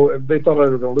had no. They thought I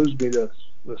was going to lose me to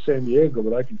San Diego,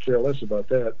 but I could care less about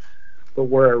that. But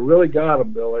where I really got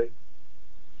them, Billy,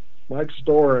 Mike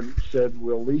Storin said,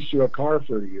 "We'll lease you a car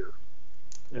for a year."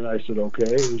 And I said,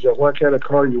 okay. He said, what kind of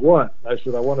car you want? I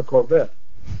said, I want a Corvette.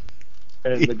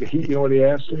 And you know what he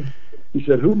asked me? He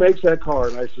said, who makes that car?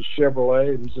 And I said,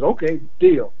 Chevrolet. And he said, okay,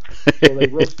 deal. So they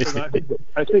wrote,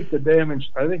 I think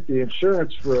the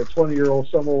insurance for a 20-year-old,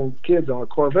 some old kid on a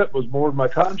Corvette was more than my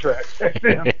contract back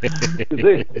then. It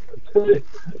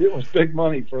was big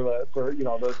money for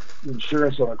the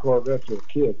insurance on a Corvette for a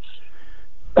kid.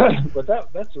 But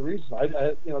that's the reason.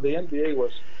 The NBA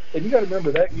was, and you got to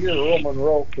remember that year Earl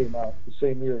Monroe came out the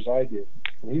same year as I did.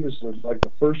 And he was like the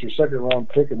first or second round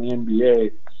pick in the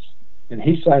NBA, and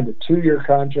he signed a 2-year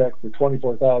contract for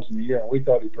 $24,000 a year, and we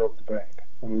thought he broke the bank.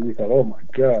 I mean, we thought, oh my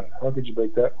God, how could you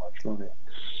make that much money?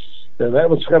 And that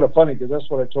was kind of funny, because that's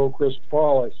what I told Chris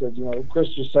Paul. I said, Chris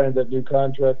just signed that new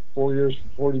contract, 4 years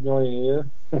for $40 million a year.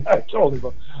 I told him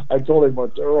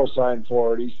what Earl signed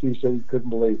for it. He said he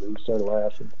couldn't believe it. He started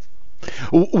laughing.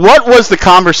 What was the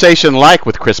conversation like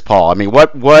with Chris Paul? I mean,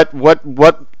 what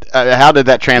how did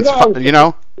that transfer? These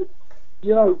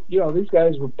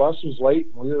guys were buses late,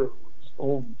 and we were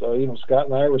Scott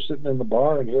and I were sitting in the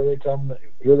bar, and here they come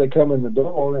in the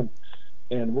door, and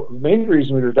the main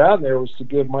reason we were down there was to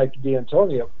give Mike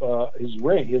D'Antoni his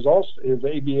ring, his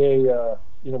ABA.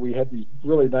 We had these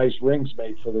really nice rings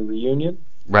made for the reunion,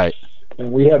 right?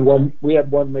 And we had one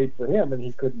made for him, and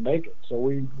he couldn't make it, so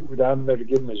we were down there to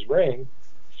give him his ring.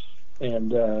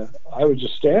 And I was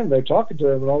just standing there talking to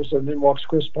him, and all of a sudden in walks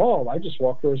Chris Paul. I just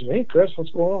walked over and said, hey, Chris,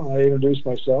 what's going on? I introduced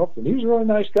myself, and he was a really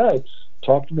nice guy.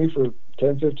 Talked to me for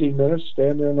 10, 15 minutes,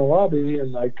 standing there in the lobby,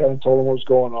 and I kind of told him what was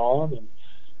going on,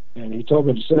 and he told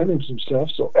me to send him some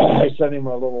stuff. So I sent him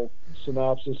a little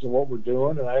synopsis of what we're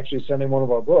doing, and I actually sent him one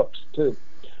of our books, too.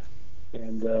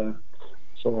 And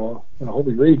so I hope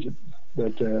he reads it.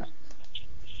 But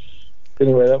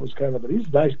anyway, that was but he's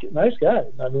a nice guy.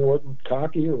 I mean, he wasn't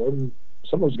cocky, or wasn't.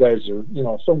 Some of those guys are,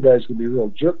 some guys can be real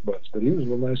jerk butts, but he was a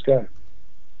real nice guy.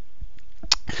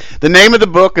 The name of the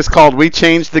book is called We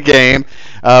Changed the Game.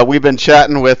 We've been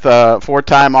chatting with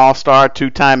 4-time All-Star,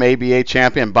 2-time ABA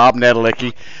champion Bob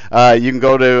Nedelicki. You can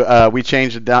go to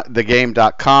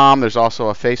wechangethegame.com. There's also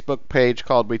a Facebook page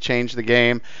called We Changed the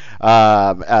Game.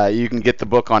 You can get the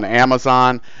book on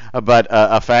Amazon, but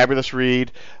a fabulous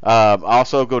read.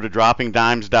 Also, go to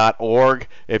droppingdimes.org.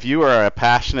 If you are a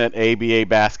passionate ABA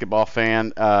basketball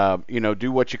fan,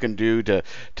 do what you can do to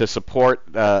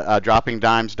support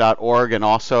droppingdimes.org, and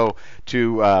also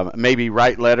to maybe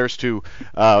write letters to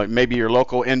maybe your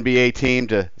local NBA team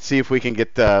to see if we can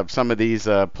get some of these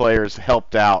players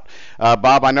helped out.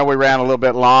 Bob, I know we ran a little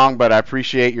bit long, but I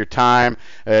appreciate your time.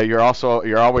 You're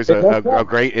always a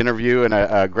great interview and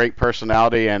a great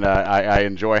personality, and I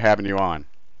enjoy having you on.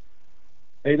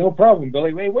 Hey, no problem,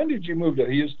 Billy. Hey, when did you move to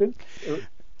Houston?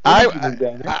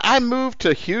 I moved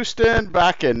to Houston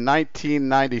back in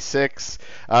 1996.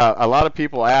 A lot of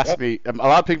people ask me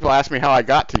how I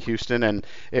got to Houston, and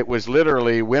it was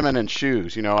literally women and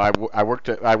shoes. I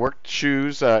worked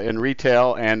shoes in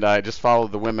retail, and I just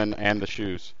followed the women and the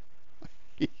shoes.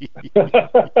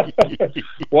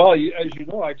 Well, as you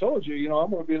know, I told you,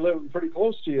 I'm going to be living pretty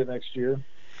close to you next year.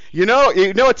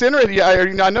 It's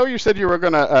interesting. I know you said you were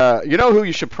gonna. Who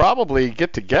you should probably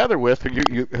get together with.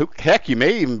 You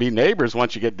may even be neighbors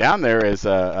once you get down there. Is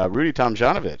Rudy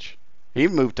Tomjanovich. He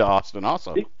moved to Austin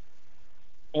also.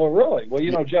 Oh, really?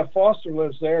 Well, Jeff Foster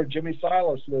lives there. Jimmy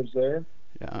Silas lives there.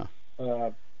 Yeah.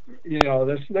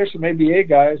 There's some ABA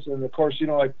guys, and of course,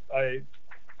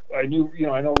 I knew,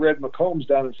 I know Red McCombs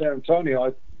down in San Antonio.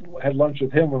 I had lunch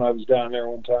with him when I was down there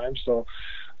one time. So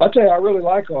I'll tell you, I really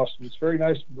like Austin. It's very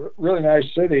nice, really nice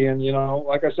city. And,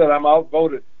 like I said, I'm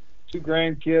outvoted. 2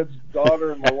 grandkids,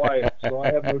 daughter, and my wife. So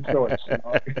I have no choice.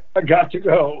 I got to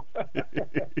go.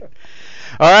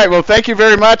 All right. Well, thank you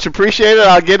very much. Appreciate it.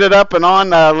 I'll get it up and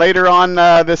on later on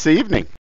this evening.